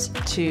scientists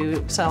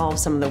to solve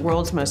some of the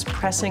world's most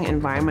pressing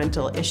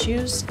environmental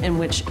issues in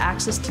which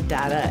access to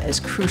data is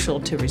crucial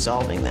to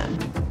resolving them.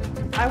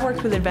 I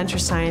worked with adventure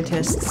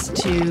scientists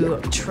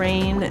to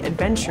train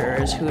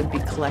adventurers who would be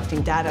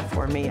collecting data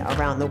for me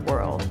around the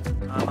world.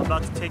 I'm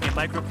about to take a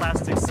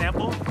microplastic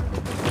sample.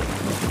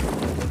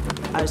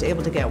 I was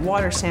able to get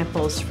water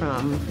samples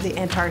from the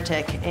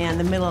Antarctic and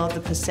the middle of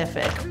the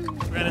Pacific.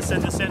 We're going to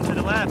send this into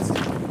the labs.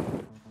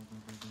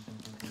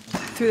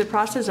 Through the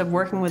process of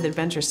working with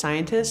adventure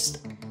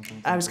scientists,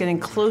 I was getting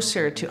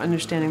closer to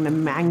understanding the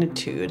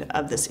magnitude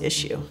of this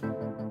issue.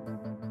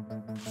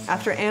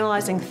 After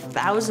analyzing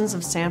thousands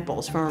of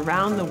samples from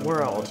around the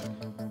world,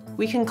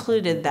 we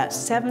concluded that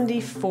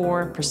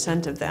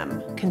 74% of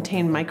them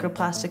contain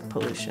microplastic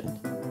pollution.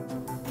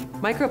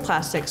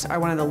 Microplastics are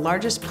one of the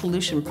largest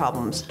pollution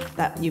problems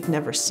that you've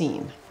never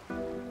seen.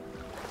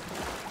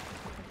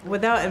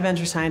 Without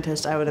adventure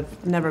scientists, I would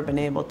have never been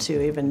able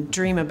to even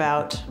dream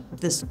about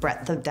this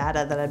breadth of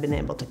data that I've been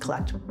able to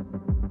collect.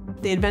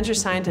 The adventure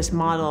scientist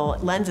model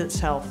lends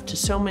itself to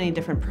so many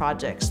different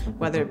projects,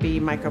 whether it be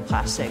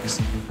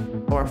microplastics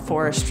or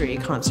forestry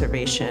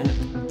conservation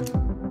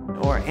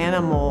or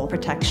animal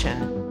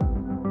protection.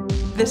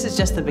 This is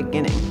just the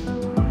beginning.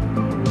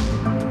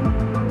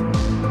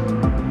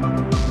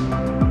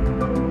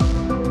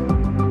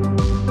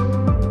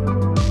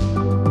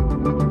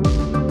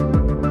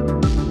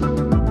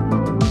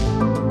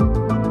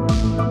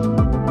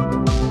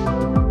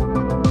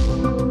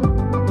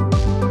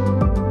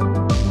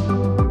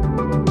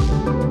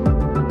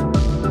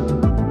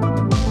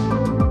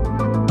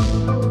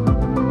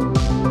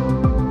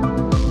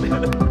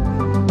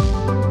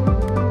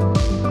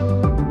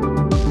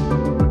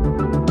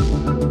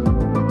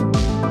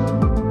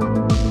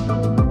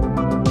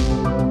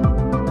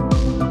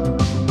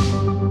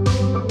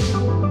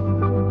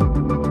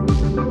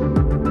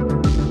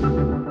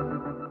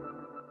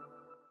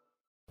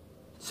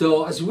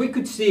 So as we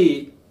could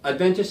see,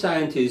 Adventure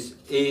Scientist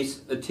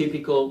is a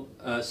typical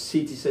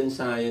citizen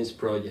science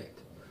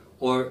project,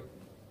 or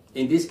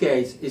in this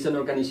case, is an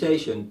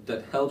organization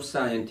that helps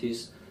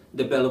scientists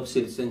develop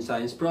citizen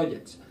science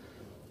projects.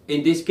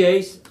 In this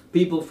case,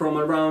 people from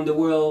around the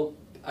world,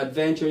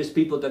 adventurous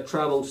people that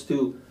travels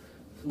to,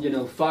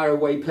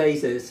 faraway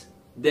places,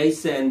 they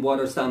send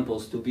water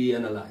samples to be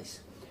analyzed.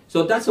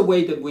 So that's a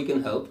way that we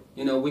can help.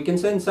 We can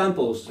send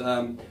samples.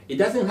 It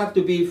doesn't have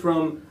to be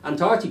from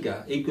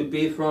Antarctica. It could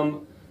be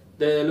from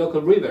the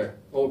local river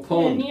or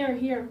pond. Near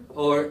here.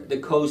 Or the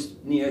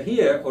coast near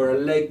here, or a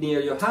lake near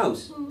your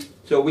house. Mm.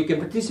 So we can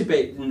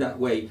participate in that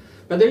way.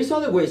 But there is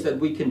other ways that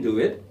we can do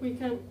it. We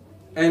can.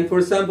 And for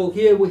example,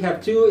 here we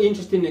have two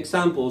interesting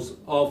examples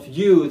of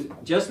youth,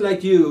 just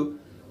like you,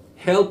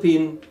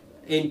 helping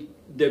in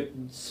the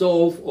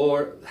solve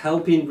or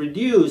helping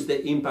reduce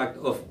the impact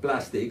of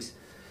plastics.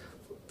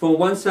 From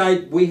one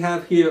side, we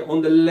have here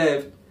on the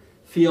left,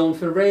 Fion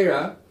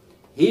Ferreira.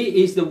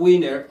 He is the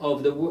winner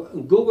of the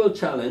Google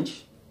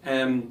Challenge,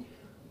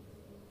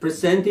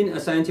 presenting a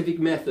scientific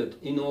method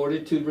in order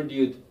to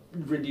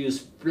reduce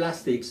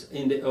plastics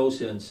in the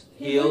oceans.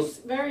 He was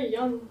very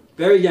young.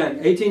 Very young,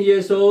 18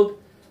 years old,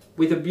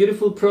 with a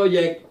beautiful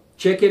project.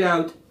 Check it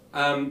out.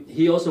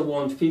 He also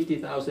won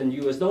 $50,000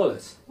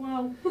 US.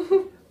 Wow.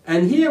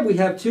 And here we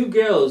have two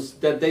girls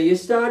that they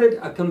started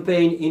a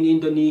campaign in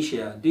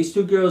Indonesia. These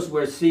two girls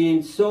were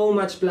seeing so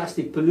much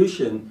plastic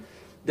pollution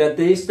that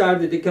they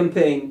started the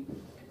campaign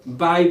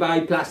Bye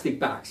Bye Plastic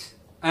Bags.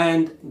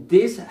 And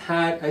this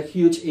had a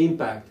huge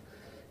impact.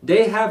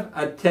 They have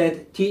a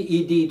TED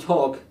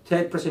talk,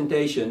 TED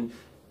presentation.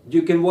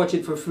 You can watch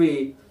it for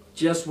free.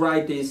 Just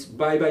write this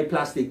Bye Bye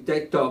Plastic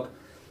TED talk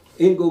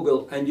in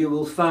Google and you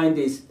will find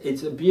this.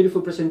 It's a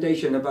beautiful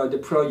presentation about the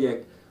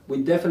project.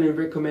 We definitely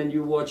recommend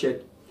you watch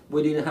it.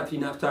 We didn't have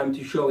enough time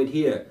to show it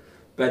here,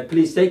 but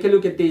please take a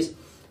look at this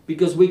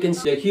because we can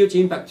see the huge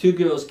impact two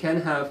girls can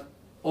have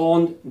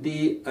on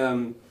the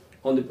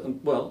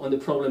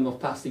problem of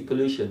plastic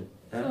pollution.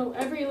 So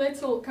every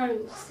little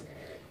counts.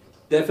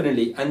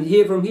 Definitely. And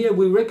from here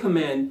we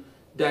recommend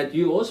that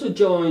you also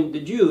join the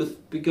youth,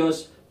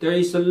 because there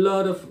is a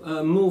lot of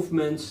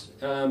movements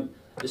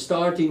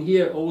starting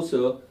here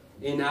also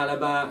in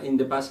Alaba, in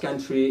the Basque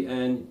Country,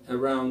 and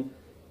around,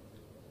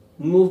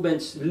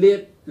 movements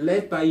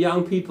led by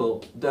young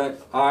people that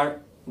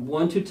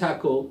want to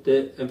tackle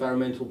the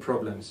environmental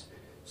problems.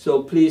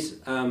 So please,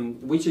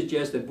 we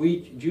suggest that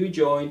you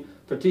join,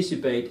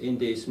 participate in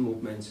these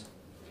movements.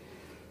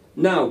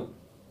 Now,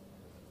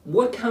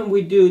 what can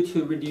we do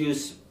to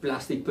reduce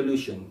plastic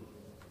pollution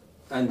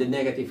and the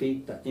negative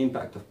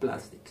impact of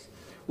plastics?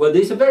 Well,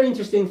 there's a very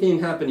interesting thing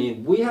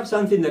happening. We have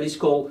something that is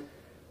called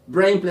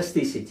brain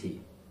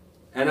plasticity.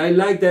 And I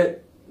like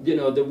that,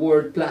 the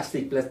word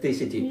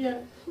plasticity. Yeah.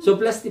 So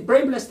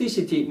brain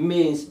plasticity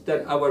means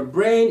that our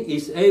brain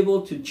is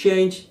able to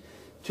change,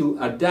 to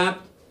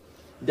adapt.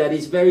 That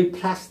is very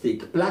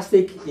plastic.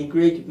 Plastic in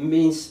Greek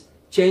means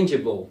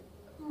changeable.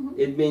 Mm-hmm.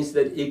 It means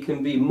that it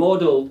can be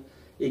modeled,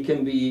 it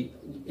can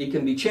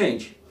be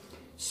changed.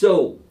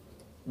 So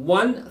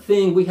one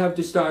thing we have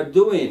to start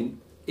doing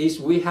is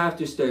we have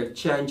to start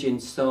changing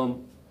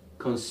some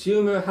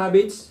consumer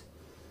habits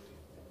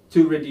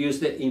to reduce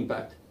the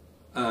impact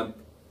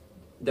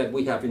that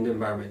we have in the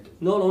environment,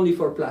 not only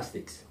for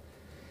plastics.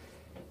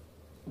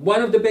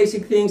 One of the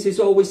basic things is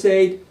always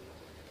said,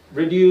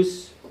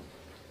 reduce,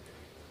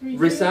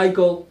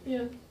 recycle,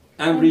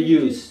 and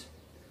reuse.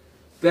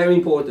 Very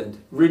important.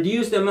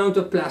 Reduce the amount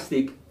of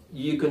plastic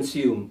you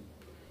consume.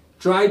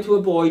 Try to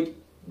avoid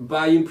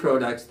buying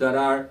products that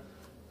are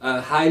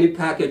highly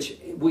packaged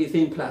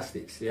within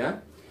plastics. Yeah.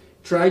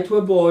 Try to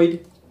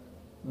avoid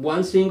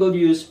one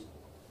single-use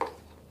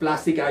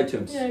plastic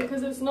items. Yeah,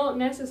 because it's not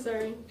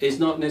necessary. It's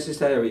not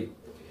necessary.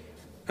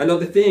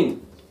 Another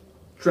thing,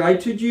 try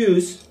to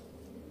use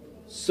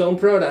some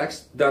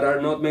products that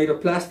are not made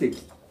of plastic,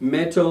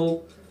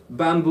 metal,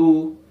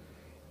 bamboo,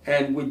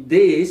 and with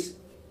this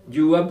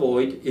you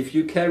avoid, if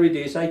you carry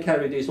this, I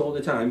carry this all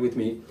the time with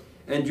me,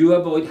 and you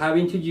avoid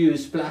having to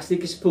use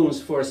plastic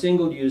spoons for a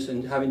single use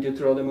and having to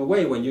throw them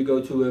away when you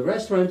go to a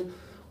restaurant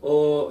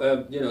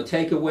or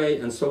take away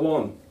and so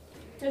on.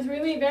 It's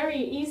really very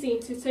easy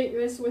to take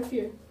this with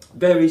you.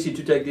 Very easy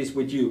to take this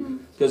with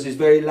you because it's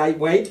very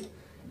lightweight,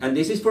 and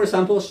this is, for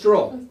example, a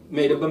straw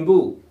made of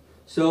bamboo.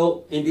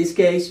 So in this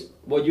case,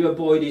 what you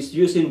avoid is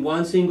using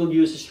one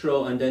single-use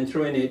straw and then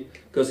throwing it,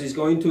 because it's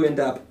going to end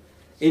up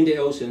in the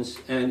oceans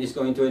and it's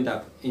going to end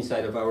up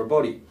inside of our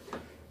body.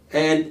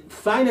 And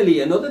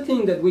finally, another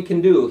thing that we can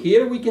do,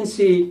 here we can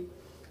see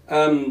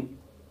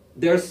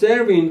they're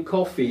serving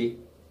coffee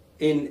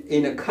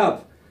in a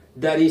cup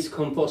that is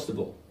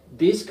compostable.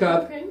 This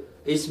cup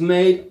is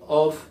made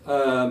of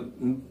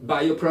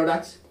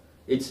bioproducts.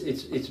 It's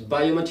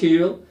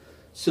biomaterial,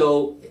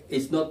 so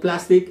it's not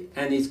plastic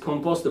and it's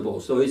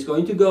compostable. So it's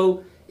going to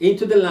go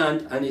into the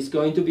land and it's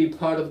going to be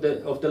part of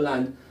the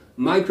land.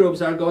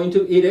 Microbes are going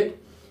to eat it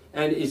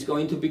and it's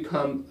going to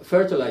become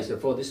fertilizer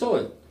for the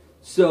soil.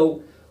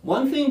 So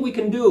one thing we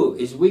can do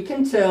is we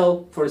can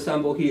tell, for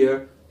example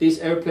here, this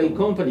airplane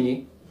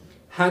company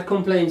had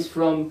complaints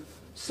from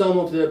some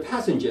of the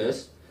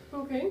passengers.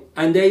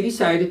 And they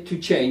decided to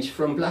change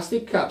from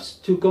plastic cups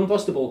to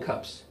compostable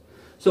cups.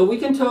 So we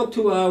can talk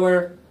to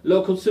our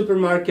local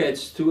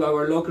supermarkets, to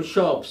our local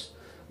shops,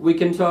 we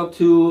can talk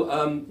to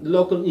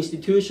local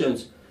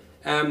institutions,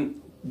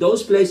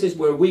 those places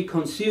where we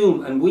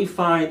consume and we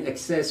find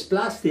excess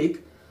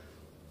plastic,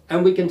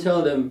 and we can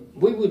tell them,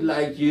 we would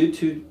like you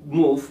to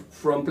move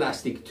from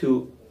plastic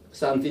to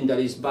something that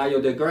is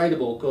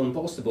biodegradable,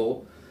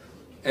 compostable,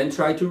 and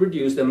try to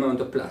reduce the amount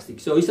of plastic.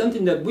 So it's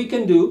something that we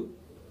can do.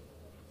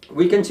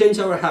 We can change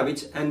our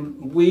habits,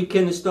 and we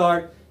can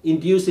start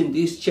inducing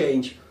this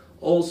change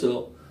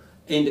also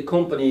in the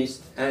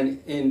companies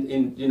and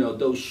in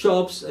those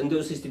shops and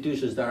those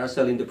institutions that are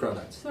selling the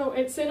products. So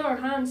it's in our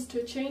hands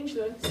to change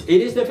this.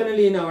 It is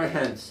definitely in our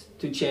hands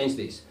to change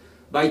this.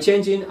 By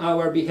changing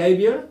our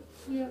behavior,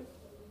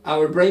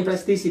 our brain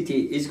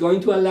plasticity is going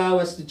to allow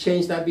us to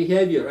change that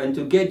behavior and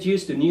to get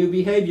used to new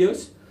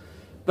behaviors,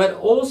 but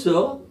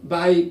also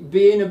by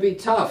being a bit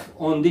tough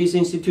on these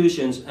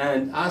institutions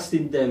and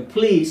asking them,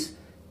 please,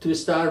 to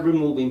start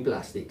removing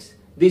plastics.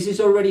 This is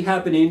already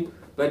happening,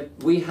 but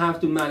we have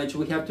to manage,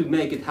 we have to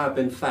make it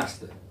happen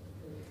faster.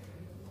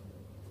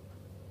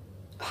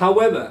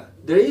 However,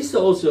 there is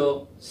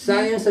also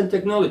science and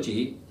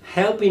technology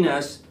helping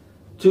us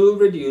to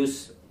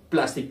reduce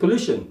plastic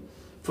pollution.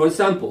 For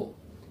example,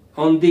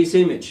 on this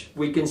image,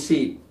 we can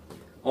see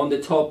on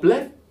the top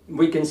left,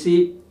 we can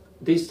see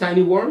these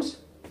tiny worms.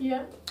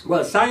 Yeah.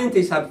 Well,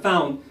 scientists have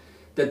found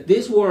that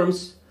these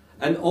worms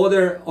and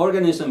other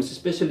organisms,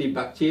 especially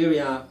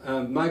bacteria,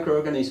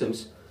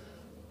 microorganisms,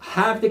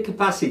 have the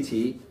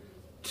capacity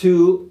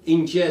to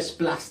ingest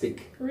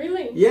plastic.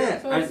 Really?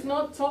 Yeah. So it's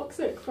not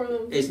toxic for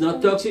them? It's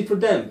not toxic for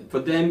them. For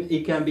them,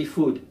 it can be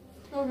food.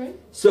 Okay.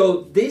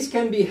 So this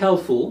can be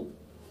helpful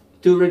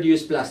to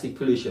reduce plastic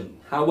pollution.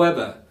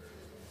 However,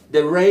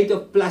 the rate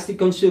of plastic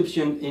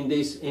consumption in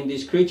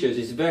these creatures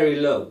is very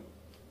low.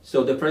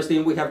 So the first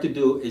thing we have to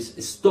do is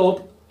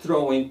stop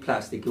throwing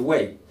plastic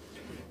away.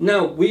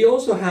 Now, we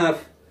also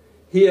have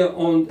here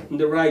on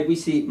the right, we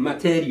see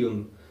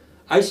Materium.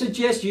 I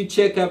suggest you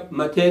check out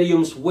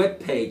Materium's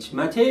webpage.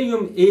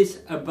 Materium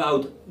is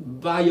about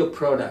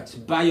bioproducts,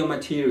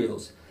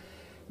 biomaterials.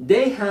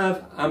 They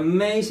have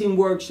amazing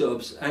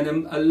workshops and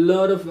a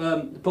lot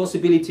of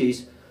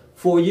possibilities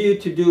for you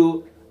to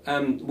do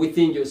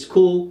within your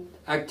school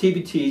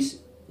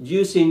activities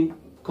using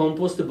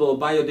compostable,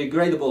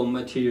 biodegradable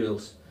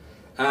materials.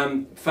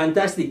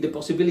 Fantastic, the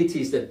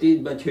possibilities that these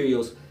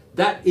materials,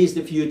 that is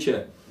the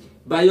future.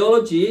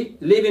 Biology,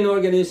 living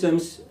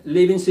organisms,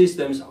 living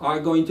systems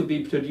are going to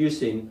be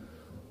producing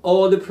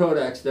all the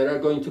products that are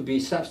going to be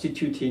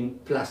substituting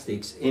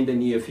plastics in the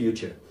near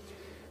future.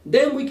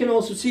 Then we can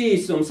also see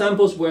some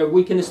samples where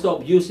we can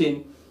stop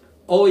using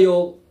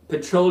oil,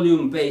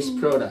 petroleum-based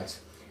products.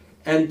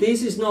 And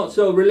this is not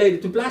so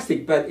related to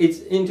plastic, but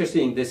it's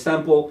interesting, the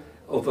sample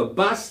of a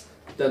bus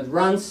that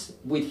runs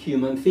with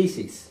human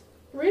feces.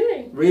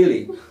 Really?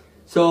 Really.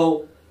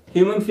 So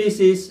human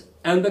feces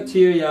and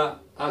bacteria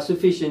are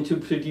sufficient to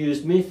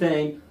produce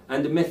methane,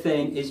 and the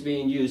methane is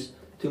being used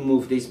to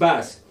move this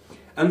bus.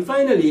 And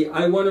finally,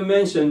 I want to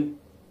mention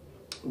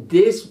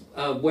this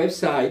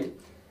website,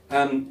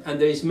 and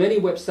there is many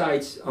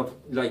websites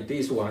like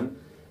this one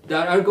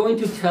that are going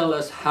to tell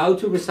us how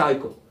to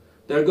recycle.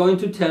 They're going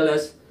to tell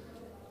us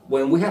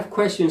when we have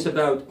questions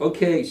about,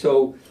 okay,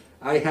 so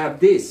I have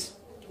this,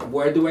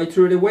 where do I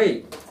throw it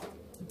away?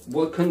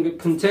 What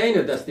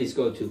container does this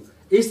go to?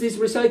 Is this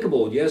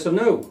recyclable, yes or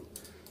no?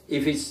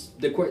 If it's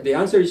the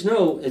answer is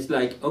no, it's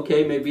like,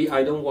 okay, maybe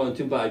I don't want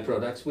to buy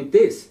products with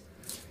this.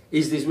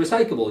 Is this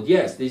recyclable?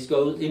 Yes, this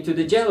goes into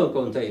the yellow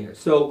container.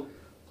 So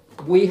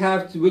we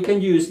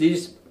can use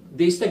this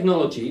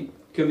technology,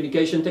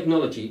 communication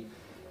technology,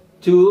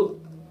 to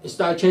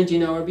start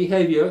changing our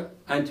behavior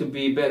and to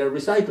be better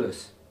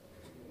recyclers.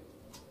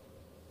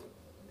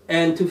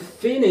 And to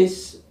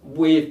finish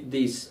with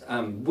this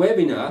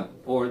webinar,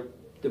 or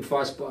the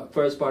first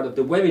part of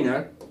the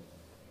webinar,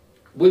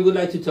 we would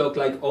like to talk,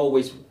 like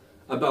always,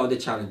 about the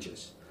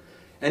challenges.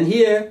 And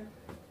here,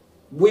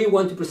 we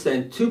want to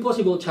present two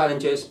possible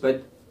challenges,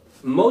 but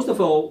most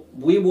of all,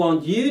 we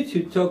want you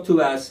to talk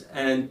to us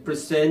and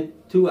present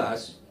to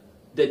us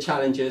the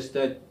challenges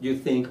that you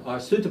think are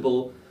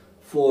suitable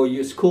for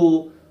your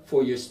school,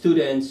 for your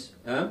students,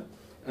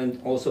 and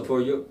also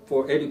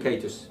for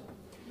educators.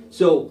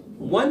 So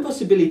one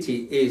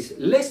possibility is,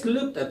 let's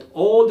look at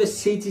all the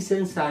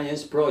citizen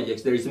science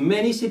projects. There is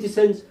many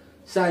citizen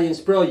science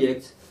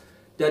projects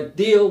that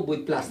deal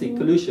with plastic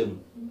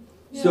pollution.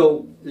 Yeah.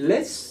 So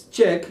let's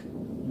check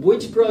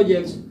which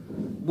projects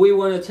we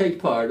want to take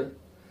part,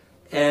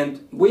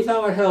 and with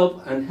our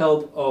help and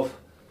help of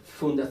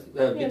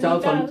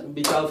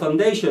Vital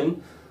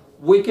Foundation,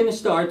 we can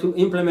start to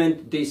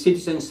implement the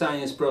citizen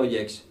science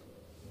projects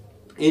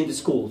in the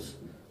schools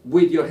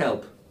with your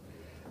help.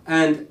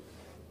 And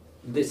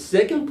the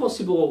second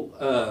possible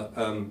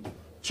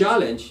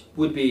challenge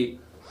would be,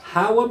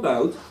 how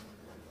about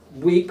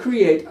we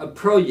create a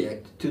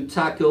project to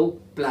tackle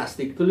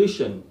plastic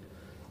pollution?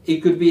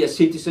 It could be a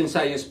citizen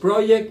science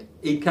project,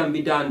 it can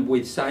be done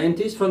with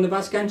scientists from the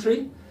Basque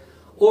Country,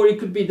 or it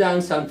could be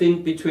done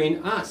something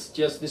between us,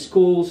 just the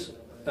schools,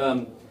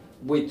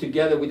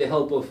 together with the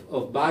help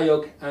of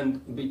BIOC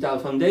and Vital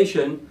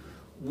Foundation.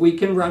 We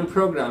can run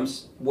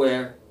programs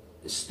where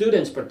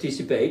students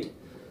participate,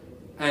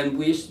 and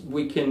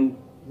we can,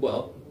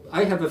 well,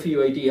 I have a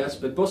few ideas,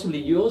 but possibly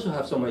you also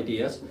have some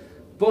ideas.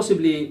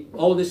 Possibly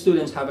all the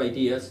students have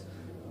ideas.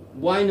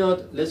 Why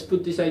not, let's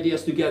put these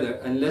ideas together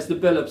and let's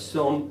develop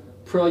some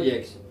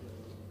projects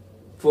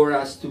for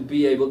us to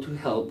be able to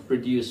help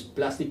reduce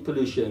plastic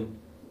pollution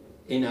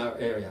in our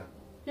area.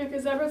 Yeah,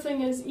 because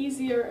everything is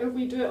easier if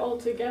we do it all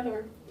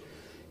together.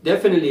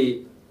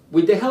 Definitely,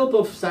 with the help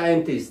of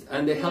scientists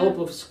and the help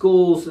of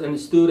schools and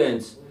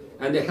students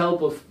and the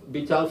help of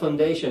Vital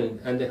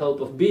Foundation and the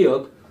help of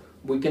BIOC,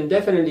 we can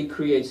definitely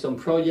create some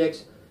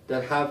projects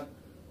that have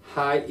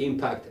high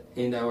impact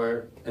in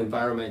our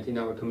environment, in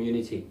our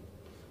community.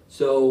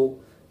 So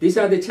these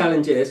are the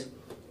challenges.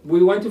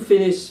 We want to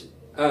finish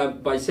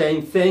by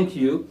saying thank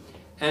you.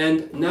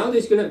 And now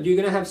you're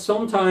gonna have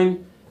some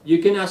time. You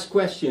can ask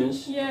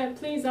questions. Yeah,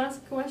 please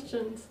ask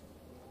questions.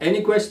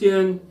 Any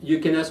question, you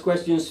can ask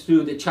questions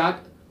through the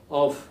chat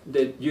of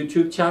the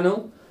YouTube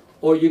channel,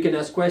 or you can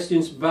ask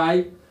questions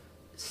by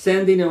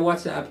sending a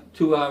WhatsApp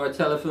to our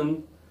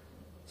telephone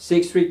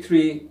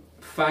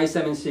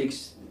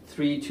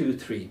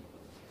 633-576-323.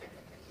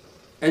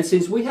 And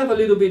since we have a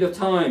little bit of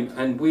time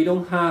and we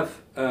don't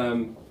have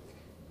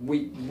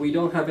we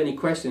don't have any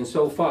questions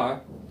so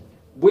far,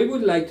 we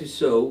would like to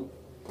show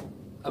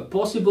a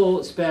possible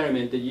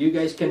experiment that you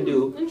guys can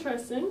do.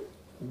 Interesting.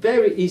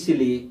 Very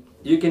easily.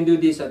 You can do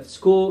this at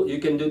school, you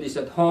can do this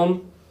at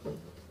home.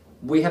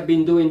 We have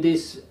been doing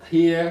this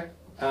here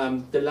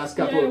the last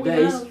couple of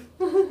days.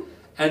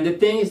 And the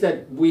thing is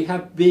that we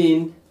have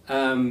been,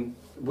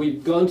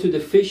 we've gone to the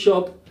fish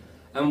shop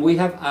and we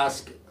have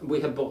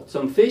bought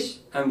some fish,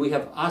 and we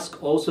have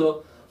asked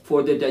also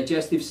for the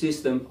digestive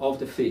system of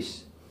the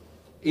fish.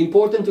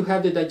 important to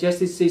have the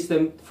digestive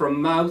system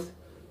from mouth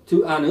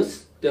to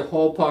anus, the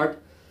whole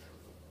part,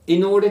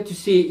 in order to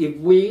see if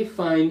we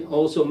find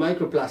also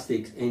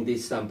microplastics in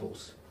these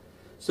samples.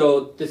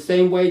 So the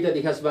same way that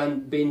it has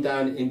been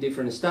done in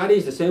different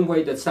studies, the same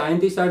way that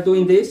scientists are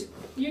doing this,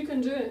 you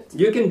can do it.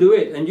 You can do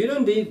it, and you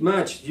don't need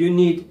much. You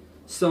need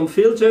some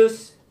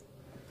filters,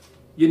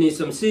 you need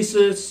some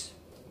scissors,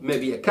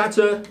 maybe a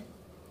cutter.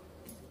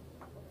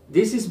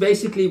 This is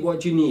basically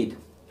what you need.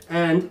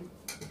 And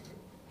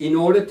in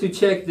order to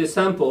check the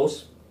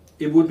samples,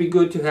 it would be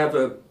good to have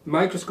a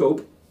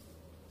microscope.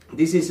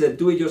 This is a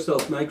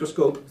do-it-yourself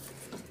microscope,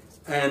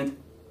 and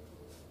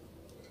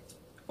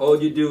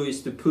all you do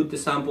is to put the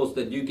samples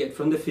that you get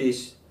from the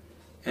fish,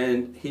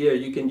 and here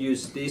you can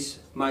use this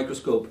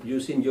microscope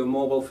using your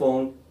mobile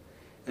phone,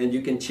 and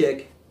you can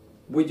check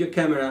with your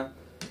camera.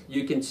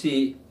 You can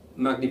see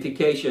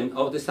magnification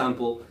of the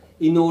sample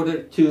in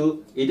order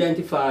to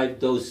identify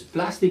those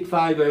plastic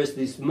fibers,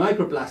 these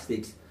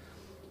microplastics.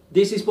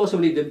 This is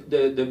possibly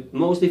the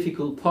most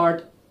difficult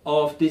part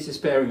of this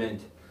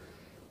experiment.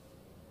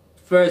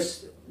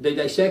 First, the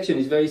dissection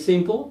is very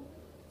simple.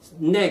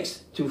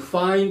 Next, to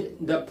find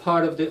the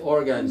part of the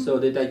organ, so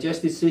the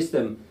digestive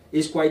system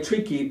is quite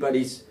tricky, but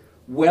it's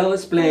well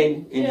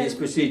explained in this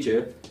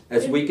procedure,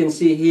 as we can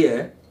see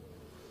here.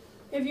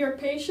 If you're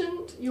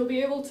patient, you'll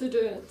be able to do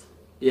it.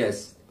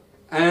 Yes,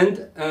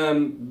 and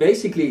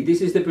basically this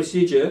is the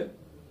procedure.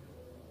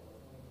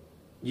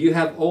 You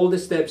have all the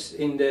steps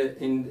in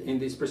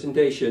this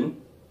presentation,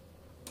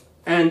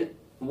 and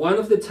one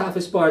of the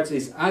toughest parts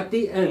is at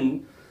the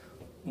end,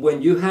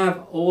 when you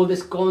have all the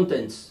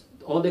contents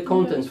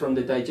from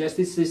the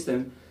digestive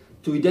system,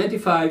 to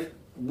identify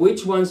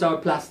which ones are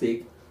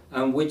plastic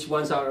and which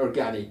ones are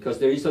organic, because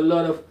there is a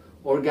lot of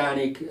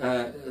organic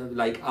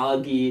like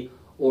algae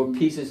or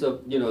pieces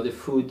of the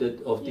food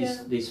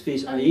that these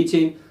fish are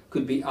eating.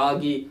 Could be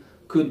algae,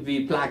 could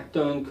be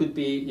plankton, could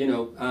be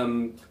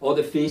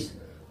other fish.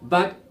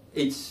 But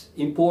it's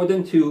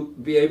important to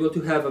be able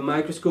to have a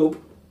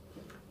microscope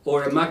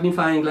or a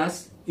magnifying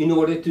glass in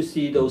order to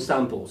see those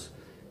samples,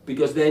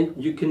 because then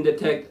you can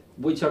detect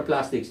which are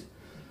plastics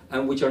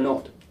and which are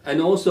not. And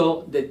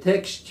also the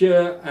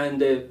texture and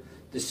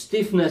the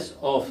stiffness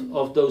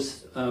of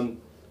those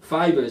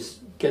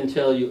fibers can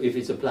tell you if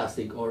it's a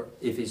plastic or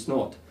if it's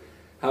not.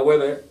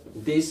 However,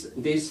 this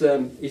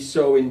is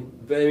showing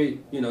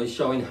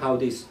showing how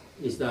this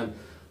is done.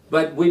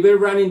 But we were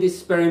running this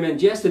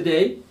experiment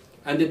yesterday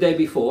and the day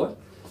before.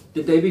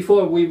 The day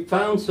before we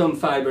found some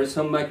fibers,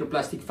 some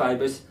microplastic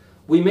fibers.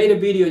 We made a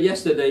video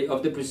yesterday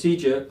of the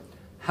procedure.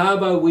 How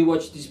about we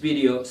watch this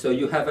video so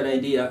you have an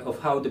idea of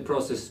how the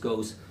process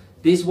goes.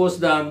 This was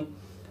done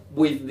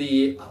with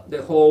the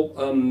whole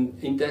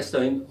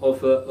intestine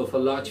of a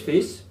large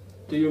fish.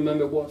 Do you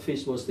remember what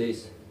fish was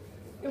this?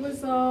 It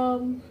was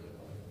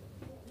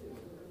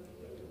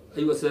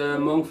It was a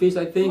monkfish,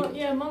 I think.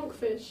 Yeah,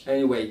 monkfish.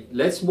 Anyway,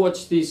 let's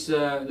watch this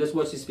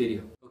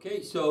video.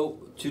 Okay, so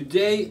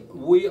today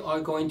we are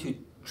going to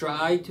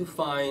try to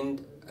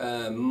find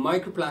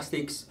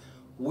microplastics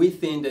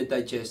within the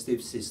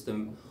digestive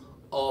system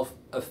of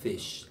a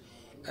fish.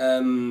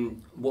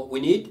 What we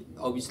need,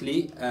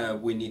 obviously,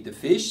 we need the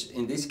fish.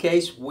 In this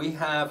case, we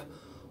have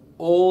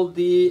all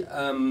the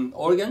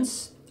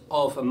organs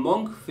of a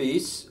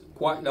monkfish,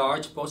 quite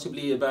large,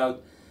 possibly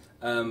about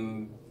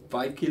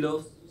 5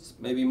 kilos,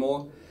 maybe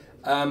more.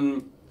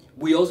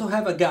 We also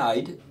have a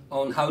guide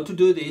on how to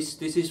do this.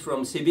 This is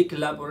from Civic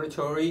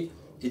Laboratory.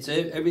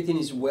 Everything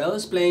is well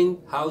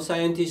explained how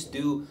scientists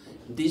do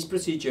this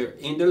procedure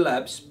in their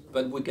labs,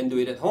 but we can do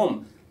it at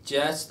home.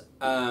 Just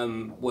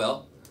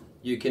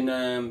you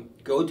can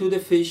go to the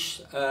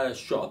fish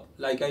shop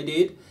like I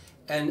did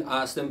and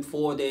ask them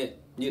for the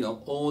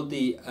all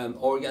the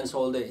organs,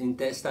 all the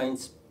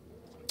intestines,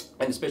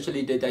 and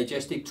especially the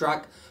digestive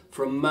tract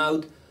from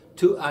mouth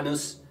to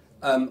anus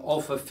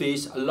of a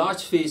fish, a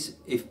large fish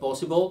if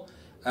possible.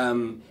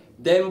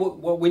 Then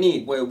what we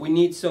need? Well, we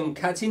need some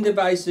cutting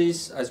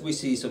devices, as we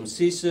see, some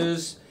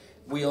scissors.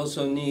 We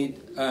also need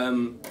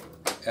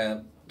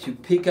to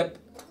pick up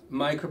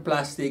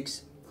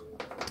microplastics,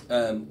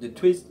 the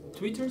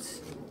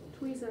tweezers.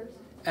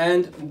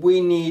 And we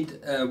need,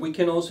 we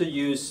can also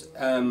use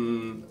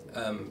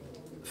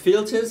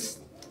filters,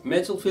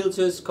 metal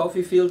filters,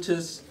 coffee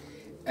filters,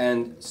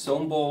 and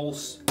some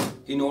bowls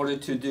in order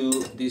to do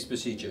this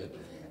procedure.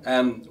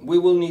 We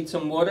will need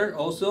some water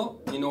also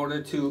in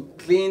order to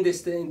clean the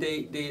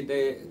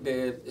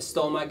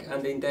stomach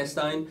and the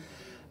intestine.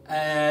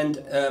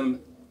 And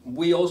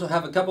we also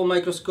have a couple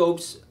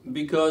microscopes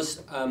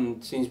because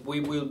since we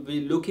will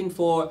be looking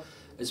for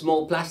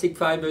small plastic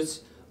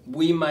fibers,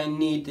 we might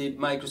need the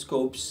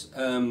microscopes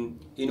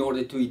in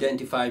order to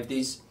identify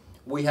this.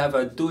 We have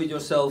a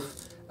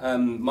do-it-yourself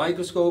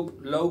microscope,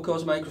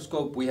 low-cost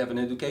microscope. We have an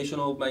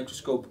educational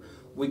microscope.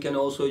 We can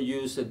also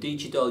use a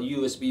digital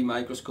USB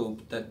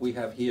microscope that we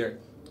have here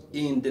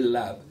in the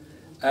lab.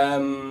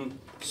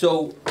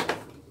 So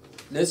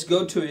let's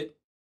go to it.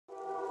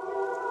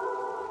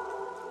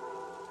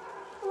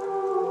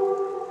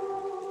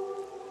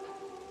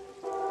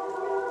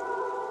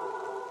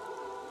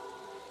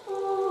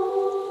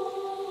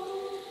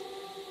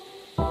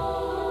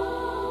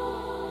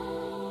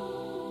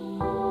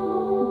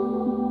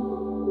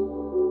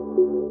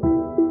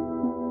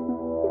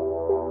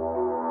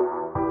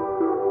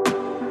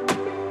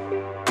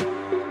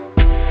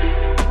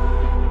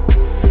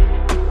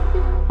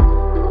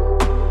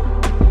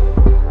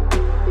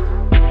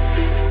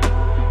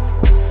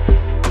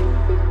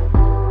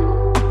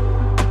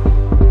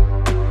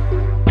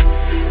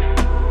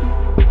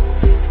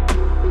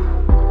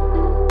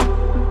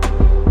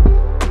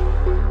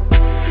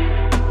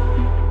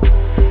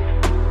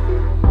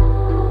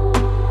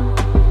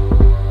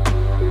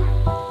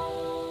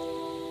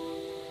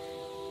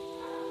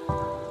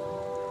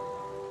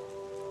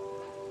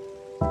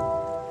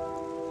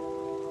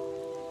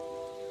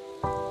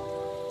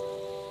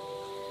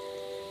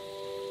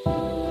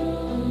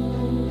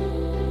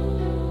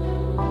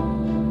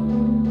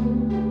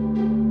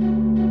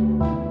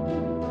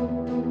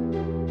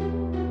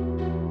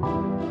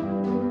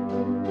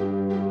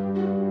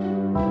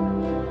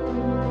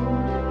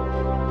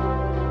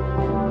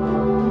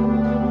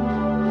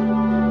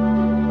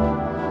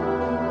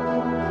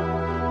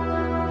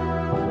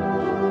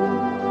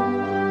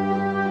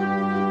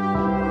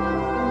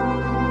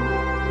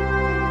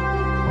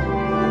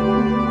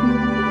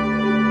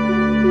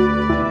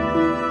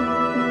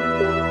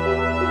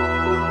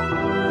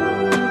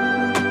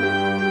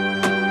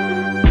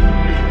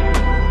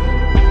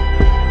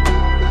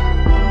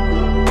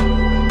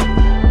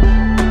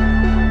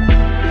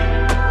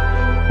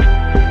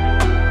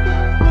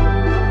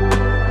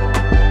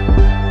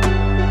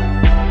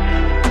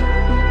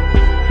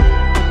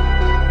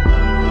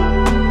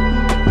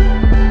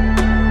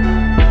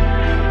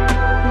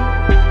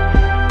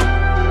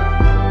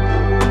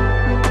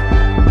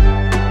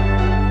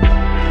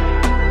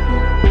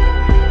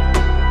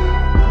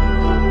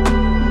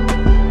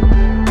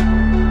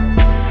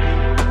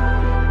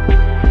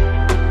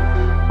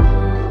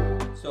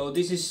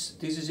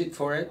 this is it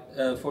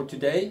for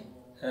today.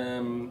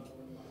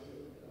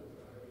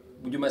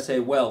 You must say,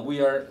 well, we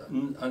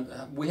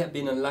have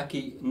been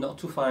unlucky not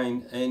to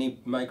find any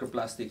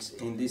microplastics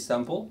in this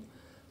sample,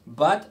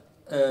 but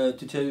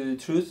to tell you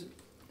the truth,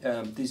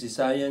 this is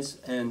science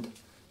and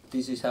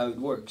this is how it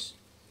works.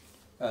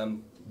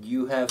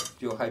 You have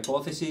your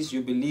hypothesis,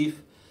 you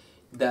believe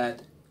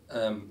that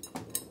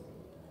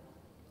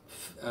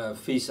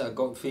fish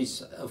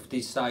of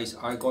this size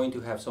are going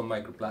to have some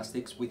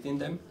microplastics within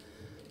them,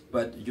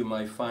 but you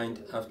might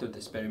find after the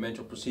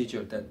experimental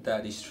procedure that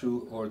that is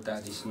true or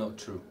that is not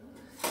true.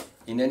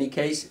 In any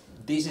case,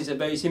 this is a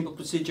very simple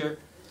procedure.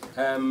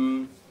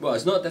 Well,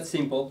 it's not that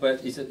simple,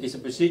 but it's a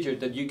procedure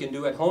that you can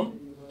do at home.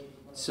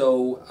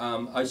 So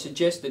I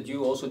suggest that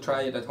you also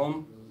try it at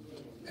home,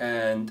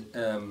 and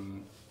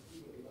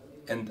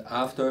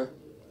after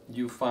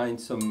you find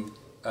some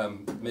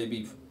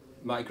maybe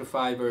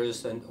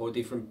microfibers or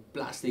different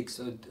plastics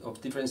of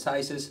different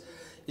sizes,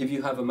 if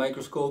you have a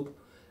microscope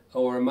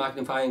or a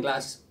magnifying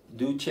glass,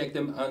 do check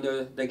them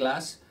under the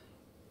glass,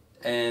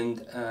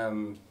 and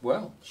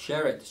well,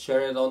 share it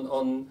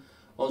on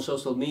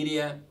social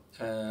media,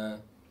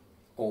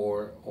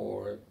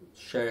 or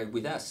share it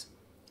with us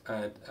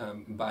at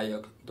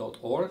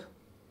bioc.org.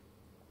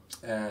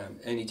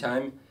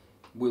 Anytime,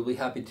 we'll be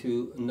happy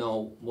to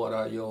know what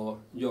are your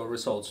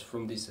results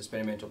from this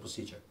experimental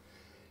procedure.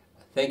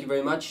 Thank you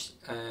very much,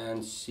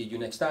 and see you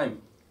next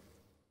time.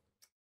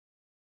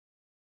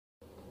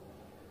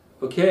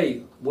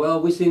 Okay, well,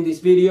 we've seen this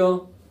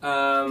video.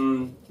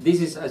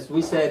 This is, as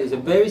we said, is a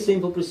very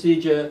simple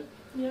procedure.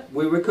 Yeah.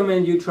 We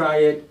recommend you try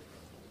it.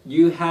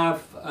 You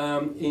have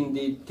in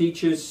the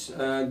teacher's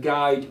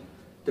guide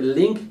the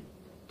link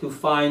to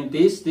find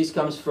this. This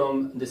comes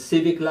from the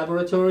Civic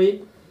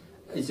Laboratory.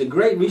 It's a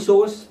great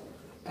resource,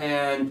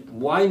 and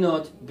why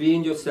not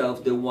being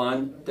yourself the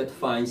one that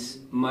finds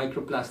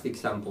microplastic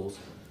samples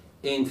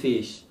in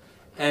fish.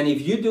 And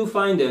if you do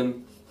find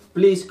them,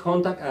 please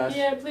contact us.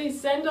 Yeah, please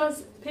send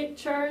us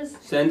pictures.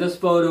 Send us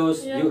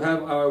photos. Yeah. You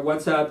have our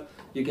WhatsApp.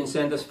 You can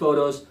send us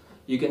photos.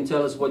 You can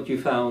tell us what you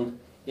found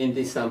in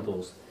these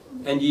samples.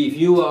 And if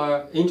you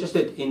are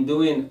interested in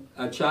doing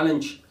a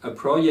challenge, a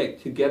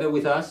project together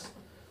with us,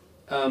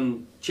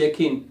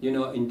 checking,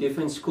 in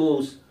different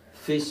schools,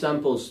 fish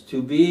samples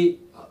to be,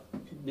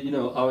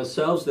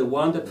 ourselves the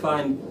one that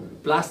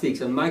find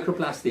plastics and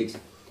microplastics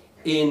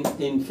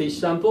in fish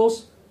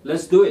samples,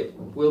 let's do it.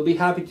 We'll be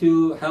happy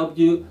to help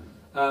you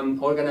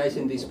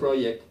organizing this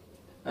project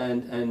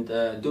and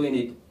doing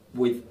it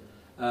with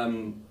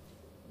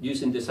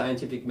using the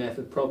scientific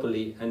method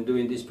properly and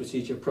doing this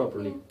procedure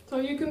properly. So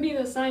you can be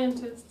the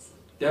scientists.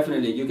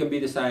 Definitely, you can be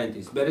the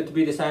scientist. Better to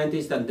be the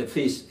scientist than the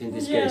fish in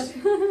this case.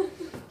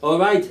 All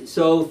right,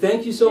 so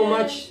thank you so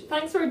much.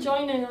 Thanks for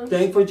joining us.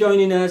 Thanks for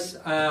joining us.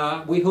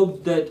 We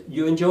hope that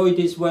you enjoyed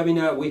this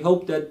webinar. We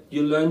hope that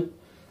you learned,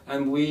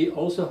 and we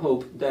also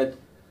hope that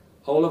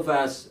all of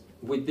us,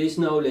 with this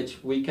knowledge,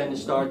 we can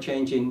start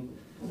changing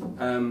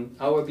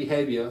our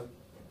behavior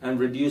and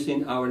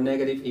reducing our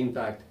negative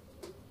impact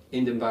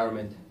in the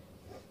environment.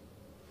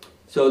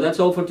 So that's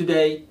all for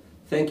today.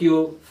 Thank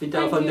you,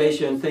 Vital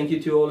Foundation. Thank you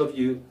to all of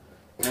you.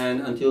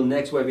 And until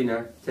next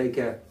webinar, take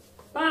care.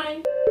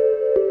 Bye.